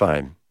Hall of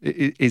Fame,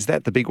 is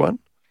that the big one?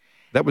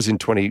 That was in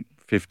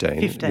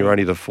 2015. You're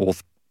only the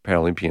fourth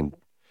Paralympian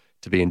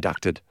to be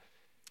inducted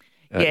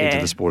into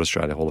the Sport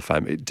Australia Hall of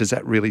Fame. Does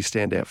that really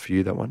stand out for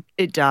you, that one?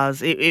 It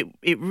does.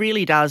 It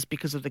really does,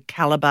 because of the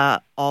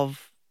calibre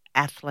of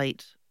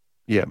athlete.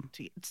 Yeah.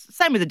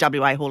 Same with the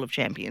WA Hall of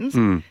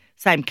Champions.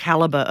 Same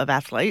calibre of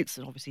athletes,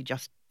 and obviously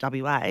just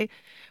WA.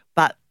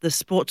 But the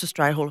Sports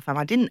Australia Hall of Fame,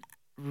 I didn't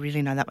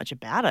really know that much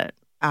about it.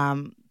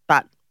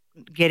 But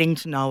getting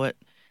to know it,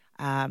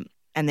 and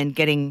then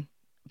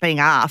being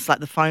asked, like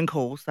the phone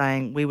call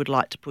saying, we would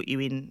like to put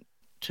you in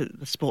to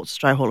the Sports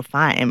Australia Hall of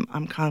Fame,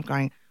 I'm kind of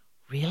going,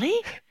 really?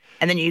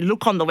 And then you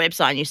look on the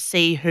website and you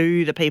see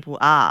who the people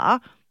are,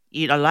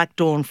 like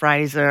Dawn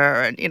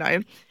Fraser and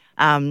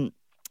Don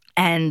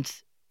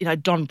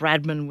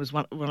Bradman was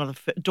one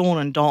of the Dawn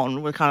and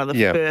Don were kind of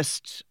the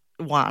first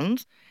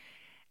ones.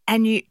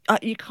 And you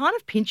kind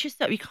of pinch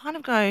yourself. You kind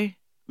of go,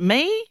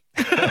 me?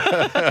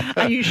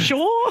 Are you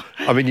sure?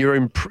 I mean, you're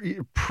in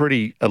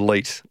pretty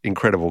elite,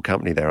 incredible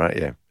company there, aren't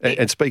you?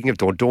 And speaking of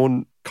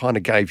Dawn kind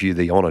of gave you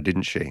the honour,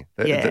 didn't she?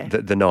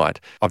 The night.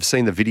 I've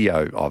seen the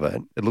video of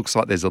it. It looks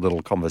like there's a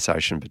little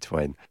conversation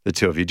between the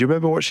two of you. Do you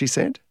remember what she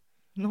said?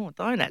 No, I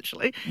don't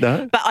actually.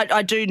 No? But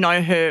I do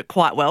know her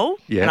quite well.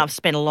 Yeah. And I've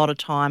spent a lot of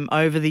time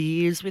over the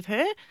years with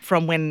her,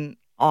 from when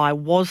I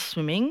was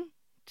swimming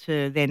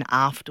to then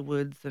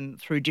afterwards and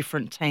through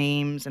different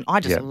teams. And I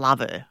just love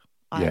her.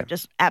 I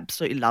just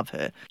absolutely love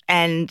her.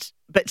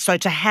 But so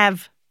to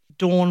have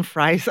Dawn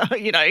Fraser,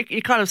 you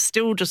kind of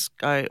still just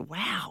go,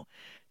 wow.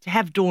 To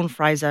have Dawn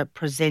Fraser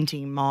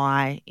presenting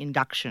my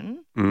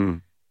induction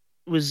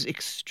was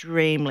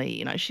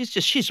extremely,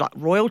 she's like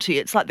royalty.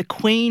 It's like the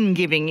Queen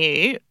giving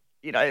you,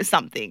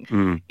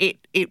 something.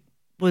 It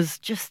was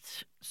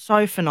just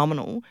so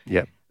phenomenal.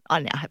 Yeah.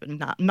 I now have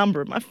a number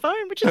on my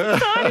phone, which is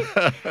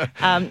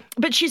exciting.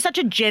 But she's such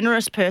a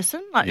generous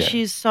person.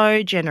 She's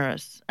so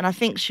generous. And I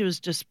think she was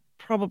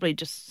probably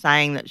just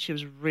saying that she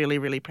was really,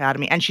 really proud of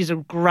me. And she's a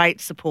great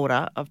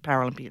supporter of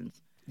Paralympians.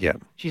 Yeah.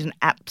 She's an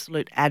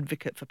absolute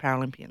advocate for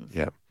Paralympians.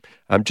 Yeah.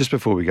 Just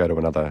before we go to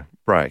another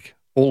break,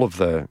 all of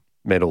the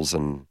medals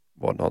and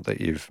whatnot that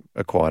you've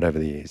acquired over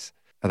the years,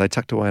 are they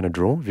tucked away in a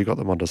drawer? Have you got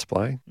them on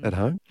display at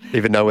home?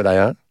 Even know where they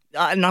are?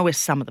 I know where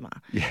some of them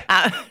are.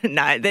 Yeah.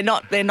 No, they're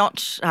not. They're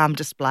not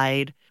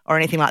displayed or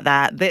anything like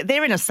that.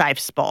 They're in a safe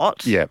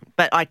spot. Yeah.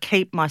 But I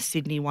keep my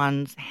Sydney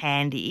ones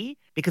handy,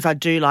 because I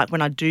do like,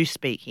 when I do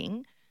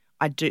speaking,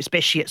 I do,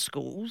 especially at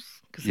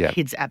schools, because the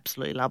kids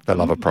absolutely love them. They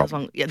love a prop.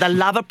 They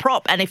love a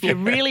prop. And if you're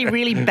really,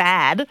 really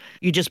bad,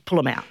 you just pull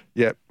them out.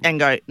 Yeah. And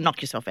go,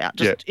 knock yourself out.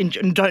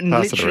 And don't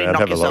pass literally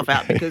knock yourself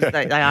out, because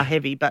they are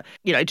heavy. But,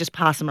 just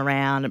pass them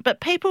around. But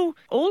people,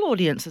 all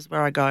audiences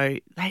where I go,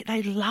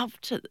 they love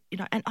to,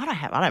 and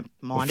I don't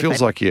mind. It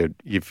feels like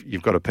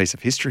you've got a piece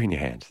of history in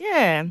your hand.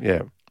 Yeah.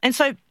 Yeah. And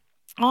so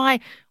I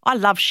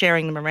love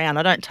sharing them around.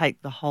 I don't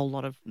take the whole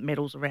lot of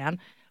medals around,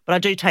 but I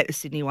do take the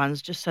Sydney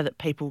ones just so that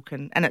people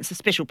can, and it's a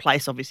special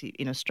place, obviously,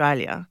 in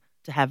Australia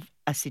to have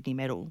a Sydney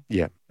medal.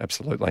 Yeah,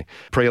 absolutely.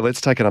 Priya,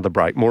 let's take another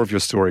break. More of your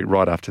story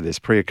right after this.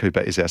 Priya Cooper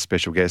is our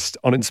special guest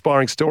on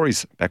Inspiring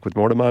Stories. Back with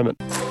more in a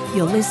moment.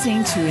 You're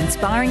listening to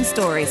Inspiring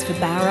Stories for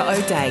Barra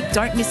O'Day.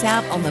 Don't miss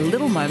out on the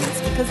little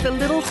moments, because the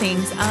little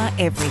things are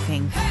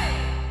everything.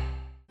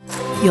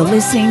 You're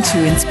listening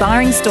to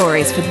Inspiring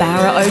Stories for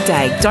Barra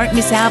O'Day. Don't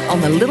miss out on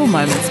the little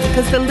moments,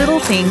 because the little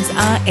things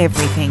are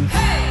everything.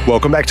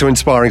 Welcome back to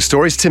Inspiring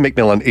Stories. Tim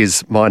McMillan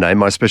is my name.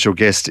 My special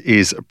guest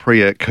is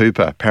Priya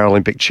Cooper,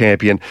 Paralympic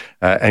champion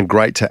and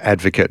great to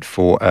advocate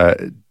for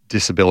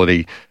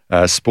disability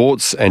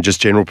sports and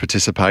just general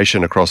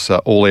participation across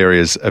all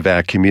areas of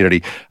our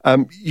community.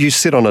 You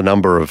sit on a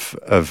number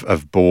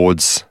of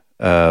boards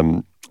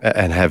and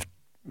have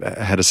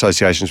had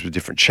associations with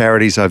different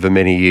charities over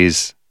many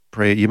years.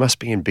 Priya, you must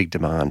be in big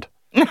demand.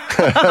 No,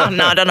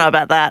 I don't know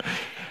about that.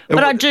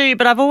 But I do.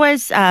 But I've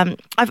always,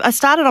 I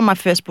started on my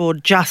first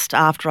board just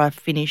after I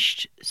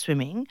finished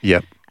swimming.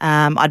 Yep.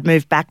 I'd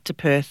moved back to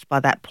Perth by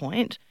that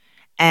point,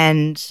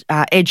 and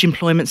Edge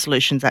Employment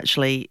Solutions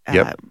actually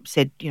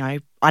said,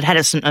 I'd had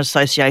an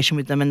association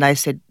with them, and they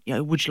said,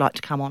 would you like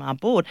to come on our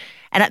board?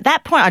 And at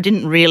that point, I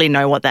didn't really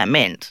know what that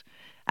meant.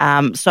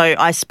 So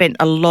I spent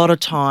a lot of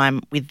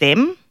time with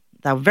them.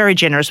 They were very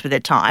generous with their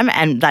time,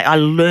 and I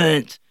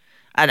learnt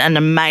an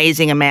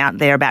amazing amount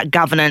there about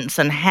governance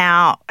and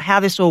how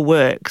this all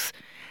works.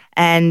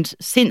 And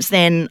since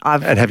then,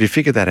 And have you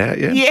figured that out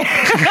yet? Yeah,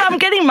 I'm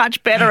getting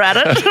much better at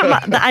it.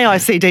 The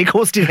AICD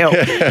course did help.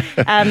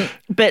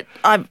 But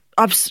I've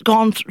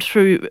gone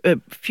through a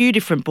few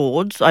different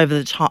boards over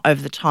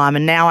the time,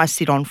 and now I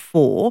sit on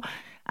 4: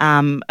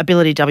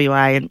 Ability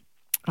WA,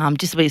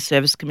 Disability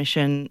Service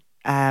Commission,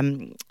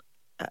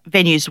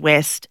 Venues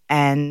West,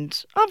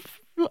 and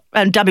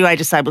WA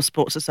Disabled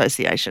Sports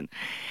Association.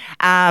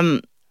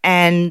 And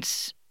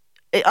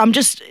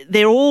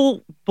they're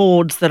all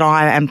boards that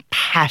I am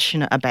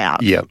passionate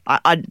about. Yeah.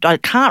 I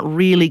can't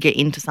really get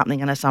into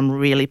something unless I'm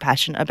really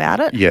passionate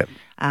about it. Yeah.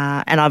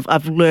 And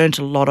I've learned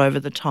a lot over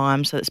the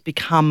time, so it's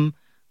become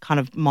kind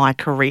of my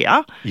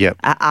career. Yeah.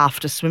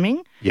 After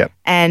swimming. Yeah.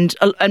 And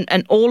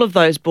all of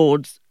those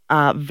boards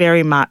are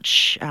very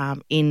much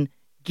in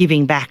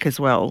giving back as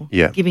well.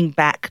 Yeah. Giving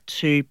back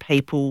to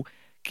people,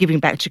 giving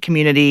back to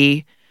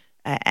community,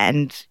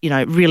 and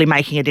really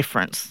making a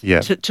difference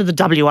to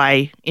the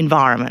WA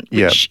environment,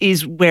 which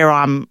is where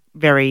I'm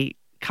very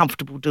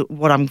comfortable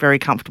what I'm very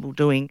comfortable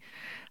doing,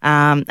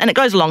 and it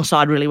goes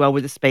alongside really well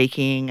with the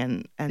speaking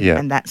and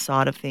that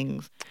side of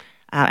things,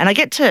 and I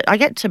get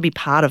to be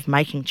part of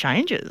making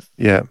changes.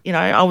 Yeah,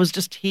 I was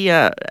just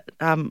here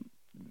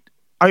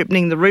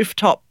opening the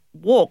rooftop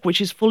walk,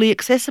 which is fully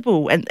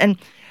accessible, and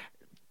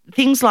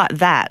things like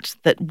that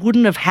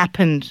wouldn't have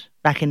happened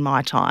back in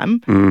my time,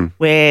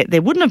 where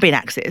there wouldn't have been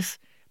access,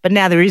 but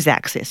now there is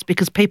access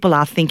because people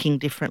are thinking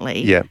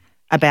differently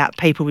about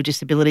people with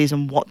disabilities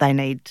and what they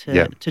need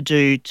to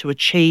do to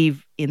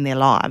achieve in their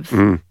lives.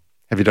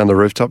 Have you done the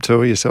rooftop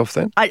tour yourself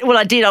then?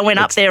 I did. I went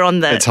up there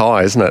on the... It's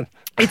high, isn't it?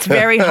 It's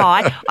very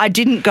high. I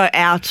didn't go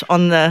out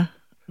on the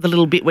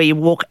little bit where you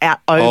walk out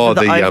over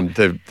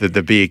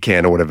the beer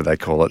can or whatever they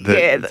call it,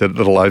 the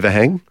little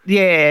overhang.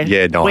 Yeah,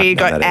 yeah, no, where you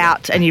go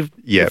out and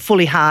you're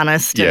fully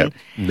harnessed. Yeah,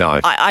 and no,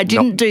 I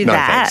didn't do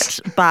that,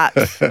 but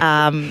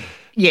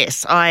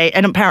yes,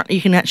 and apparently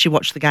you can actually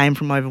watch the game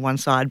from over one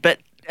side. But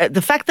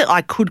the fact that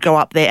I could go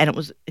up there and it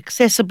was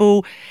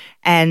accessible,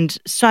 and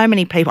so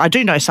many people, I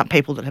do know some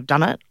people that have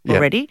done it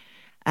already.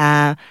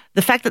 The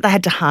fact that they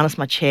had to harness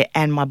my chair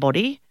and my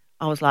body,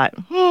 I was like,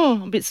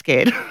 I'm a bit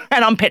scared,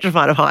 and I'm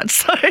petrified of heights.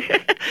 So,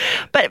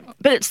 but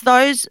it's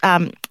those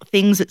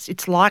things.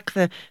 It's like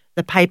the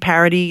pay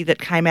parity that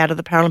came out of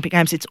the Paralympic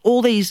Games. It's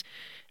all these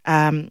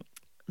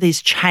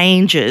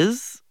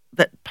changes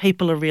that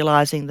people are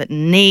realising that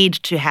need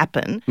to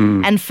happen.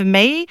 And for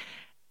me,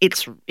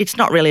 it's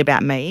not really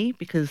about me,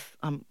 because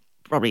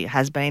probably it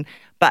has been,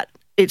 but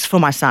it's for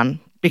my son,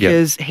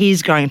 because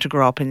he's going to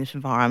grow up in this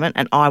environment,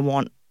 and I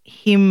want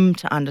him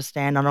to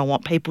understand, and I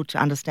want people to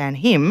understand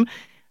him,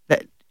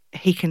 that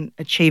he can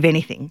achieve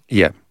anything.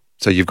 Yeah.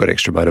 So you've got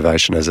extra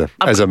motivation as a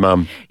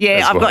mum.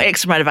 Yeah, I've got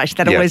extra motivation.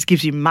 That always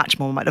gives you much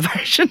more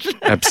motivation.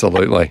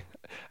 Absolutely.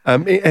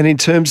 And in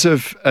terms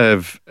of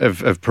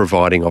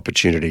providing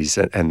opportunities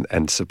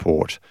and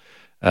support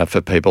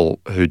for people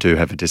who do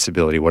have a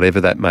disability,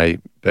 whatever that may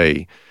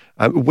be,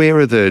 where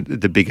are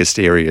the biggest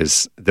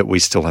areas that we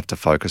still have to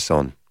focus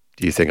on,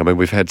 do you think? I mean,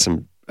 we've had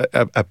some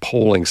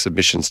appalling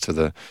submissions to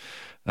the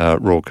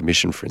Royal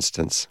Commission, for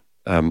instance.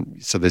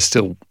 So there's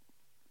still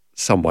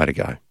some way to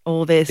go.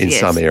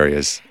 Some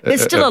areas.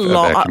 There's still a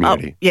long.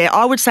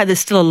 I would say there's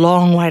still a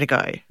long way to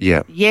go.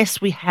 Yeah. Yes,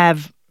 we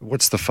have.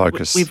 What's the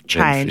focus? We've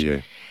changed.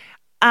 For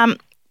you?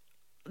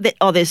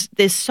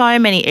 There's so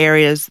many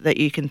areas that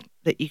you can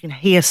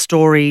hear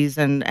stories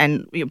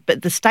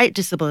but the state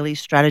disability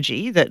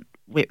strategy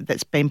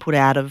that's been put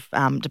out of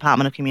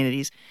Department of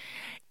Communities,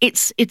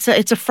 it's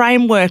a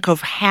framework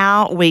of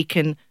how we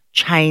can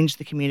change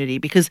the community,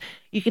 because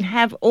you can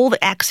have all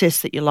the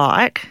access that you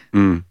like.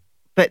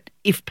 But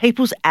if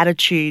people's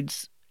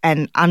attitudes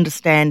and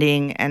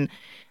understanding and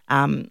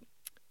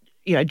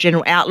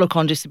general outlook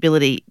on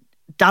disability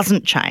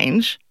doesn't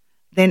change,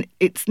 then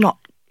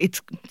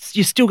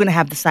you're still going to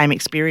have the same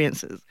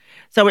experiences.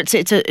 So it's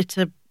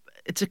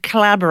a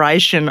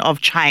collaboration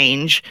of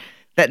change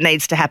that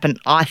needs to happen,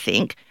 I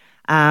think,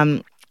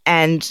 and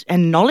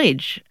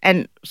knowledge.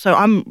 And so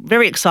I'm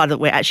very excited that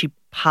we're actually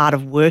part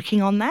of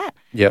working on that.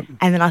 Yep.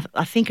 And then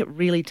I think it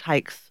really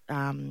takes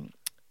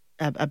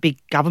a big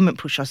government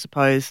push, I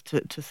suppose,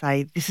 to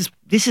say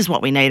this is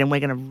what we need, and we're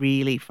going to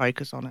really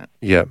focus on it.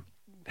 Yeah.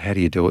 How do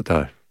you do it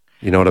though?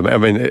 You know what I mean? I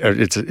mean,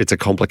 it's a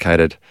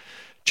complicated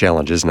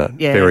challenge, isn't it?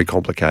 Yeah. Very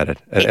complicated,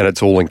 and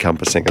it's all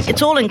encompassing.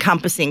 It's all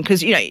encompassing,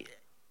 because you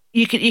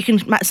can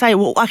say,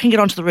 well, I can get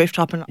onto the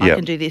rooftop and I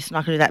can do this and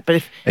I can do that,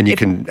 but you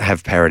can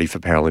have parity for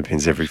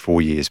Paralympians every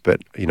 4 years,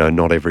 but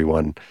not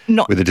everyone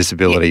with a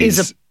disability is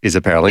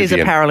a Paralympian. Is a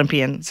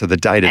Paralympian. So the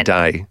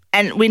day-to-day.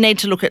 And we need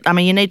to look at.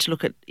 You need to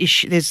look at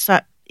there's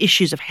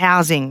issues of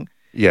housing,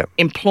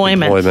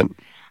 employment.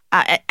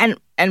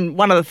 And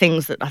one of the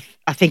things that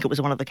I think it was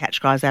one of the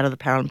catch cries out of the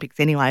Paralympics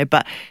anyway,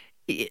 but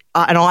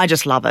and I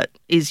just love it,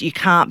 is you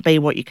can't be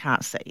what you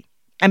can't see.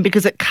 And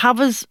because it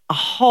covers a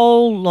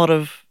whole lot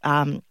of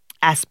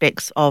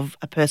aspects of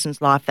a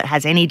person's life that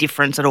has any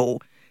difference at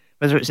all,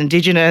 whether it's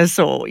Indigenous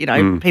or,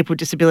 people with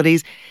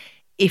disabilities.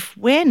 If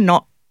we're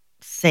not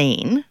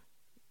seen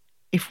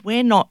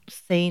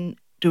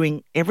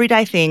doing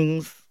everyday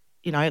things,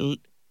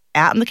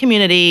 out in the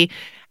community,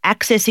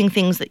 accessing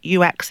things that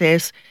you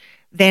access,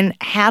 then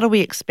how do we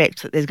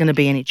expect that there's going to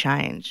be any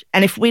change?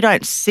 And if we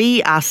don't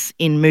see us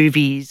in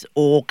movies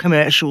or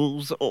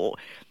commercials or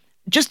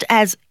just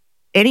as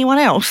anyone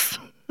else,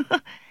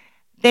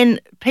 then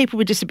people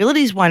with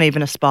disabilities won't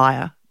even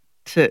aspire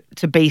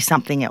to be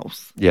something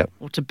else,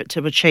 or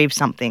to achieve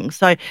something.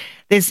 So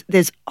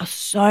there's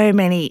so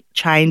many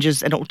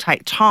changes, and it will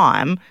take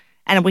time,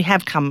 and we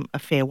have come a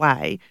fair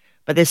way,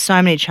 but there's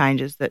so many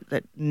changes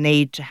that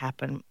need to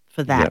happen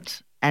for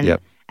that.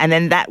 And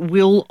then that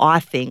will, I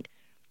think,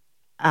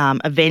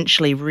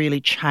 eventually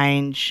really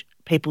change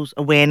people's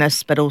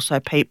awareness, but also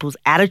people's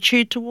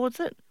attitude towards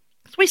it.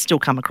 Because we still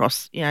come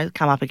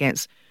up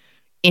against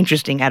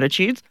interesting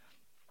attitudes.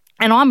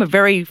 And I'm a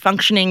very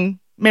functioning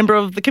member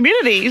of the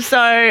community.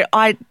 So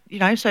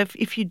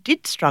if you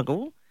did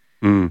struggle,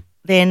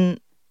 then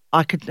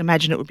I could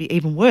imagine it would be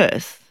even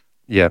worse.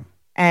 Yeah.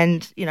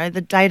 And,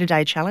 the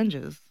day-to-day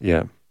challenges.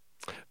 Yeah.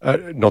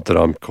 Not that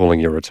I'm calling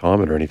your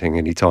retirement or anything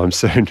anytime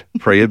soon,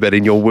 Priya, but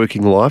in your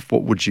working life,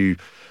 what would you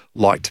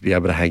like to be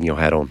able to hang your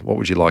hat on? What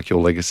would you like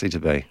your legacy to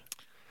be?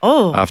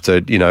 Oh. After,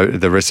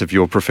 the rest of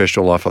your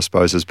professional life, I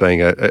suppose, as being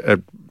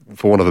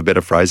for want of a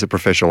better phrase, a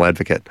professional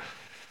advocate.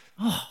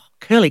 Oh,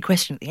 curly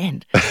question at the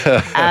end.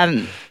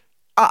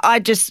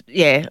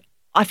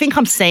 I think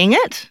I'm seeing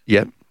it.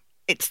 Yeah.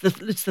 It's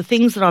the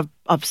things that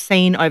I've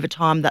seen over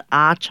time that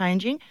are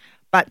changing,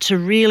 but to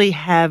really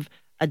have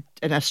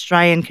an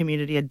Australian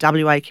community, a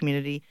WA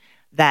community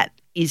that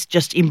is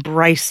just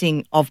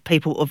embracing of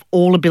people of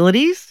all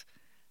abilities,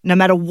 no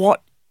matter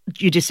what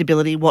your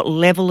disability, what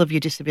level of your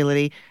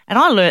disability. And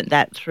I learnt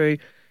that through,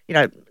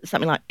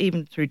 something like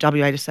even through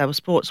WA Disabled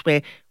Sports,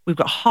 where we've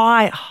got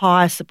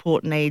high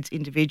support needs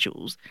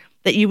individuals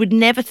that you would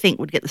never think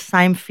would get the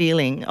same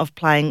feeling of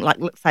playing, like,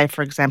 let's say,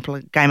 for example,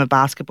 a game of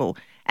basketball.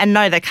 And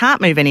no, they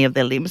can't move any of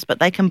their limbs, but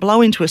they can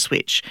blow into a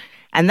switch.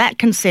 And that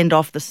can send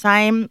off the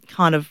same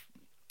kind of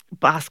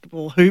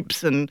basketball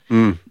hoops and,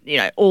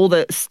 all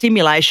the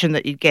stimulation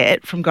that you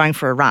get from going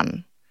for a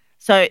run.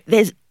 So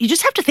you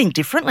just have to think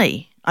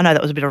differently. I know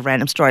that was a bit of a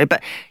random story,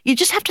 but you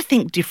just have to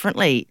think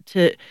differently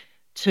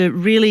to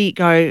really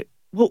go,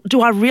 well,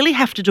 do I really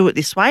have to do it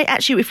this way?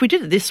 Actually, if we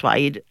did it this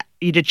way,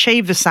 you'd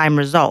achieve the same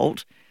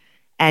result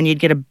and you'd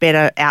get a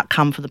better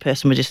outcome for the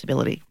person with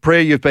disability.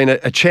 Priya, you've been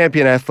a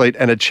champion athlete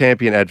and a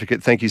champion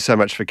advocate. Thank you so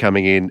much for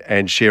coming in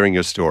and sharing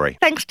your story.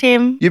 Thanks,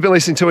 Tim. You've been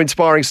listening to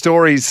Inspiring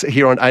Stories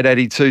here on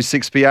 882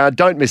 6PR.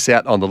 Don't miss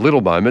out on the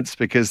little moments,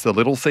 because the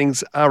little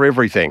things are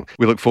everything.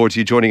 We look forward to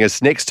you joining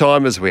us next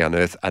time as we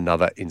unearth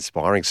another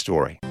inspiring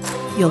story.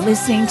 You're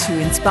listening to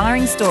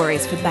Inspiring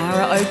Stories for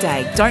Barra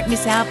O'Day. Don't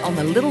miss out on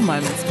the little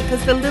moments,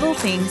 because the little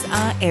things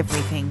are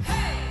everything.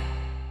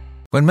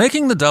 When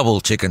making the double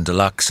chicken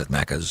deluxe at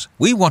Macca's,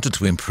 we wanted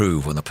to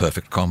improve on the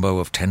perfect combo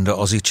of tender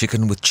Aussie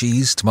chicken with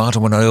cheese,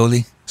 tomato and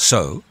aioli.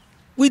 So,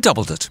 we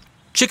doubled it.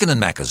 Chicken and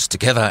Macca's,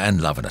 together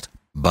and loving it.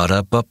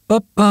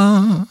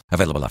 Ba-da-ba-ba-ba.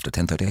 Available after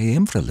 10:30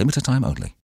 a.m. for a limited time only.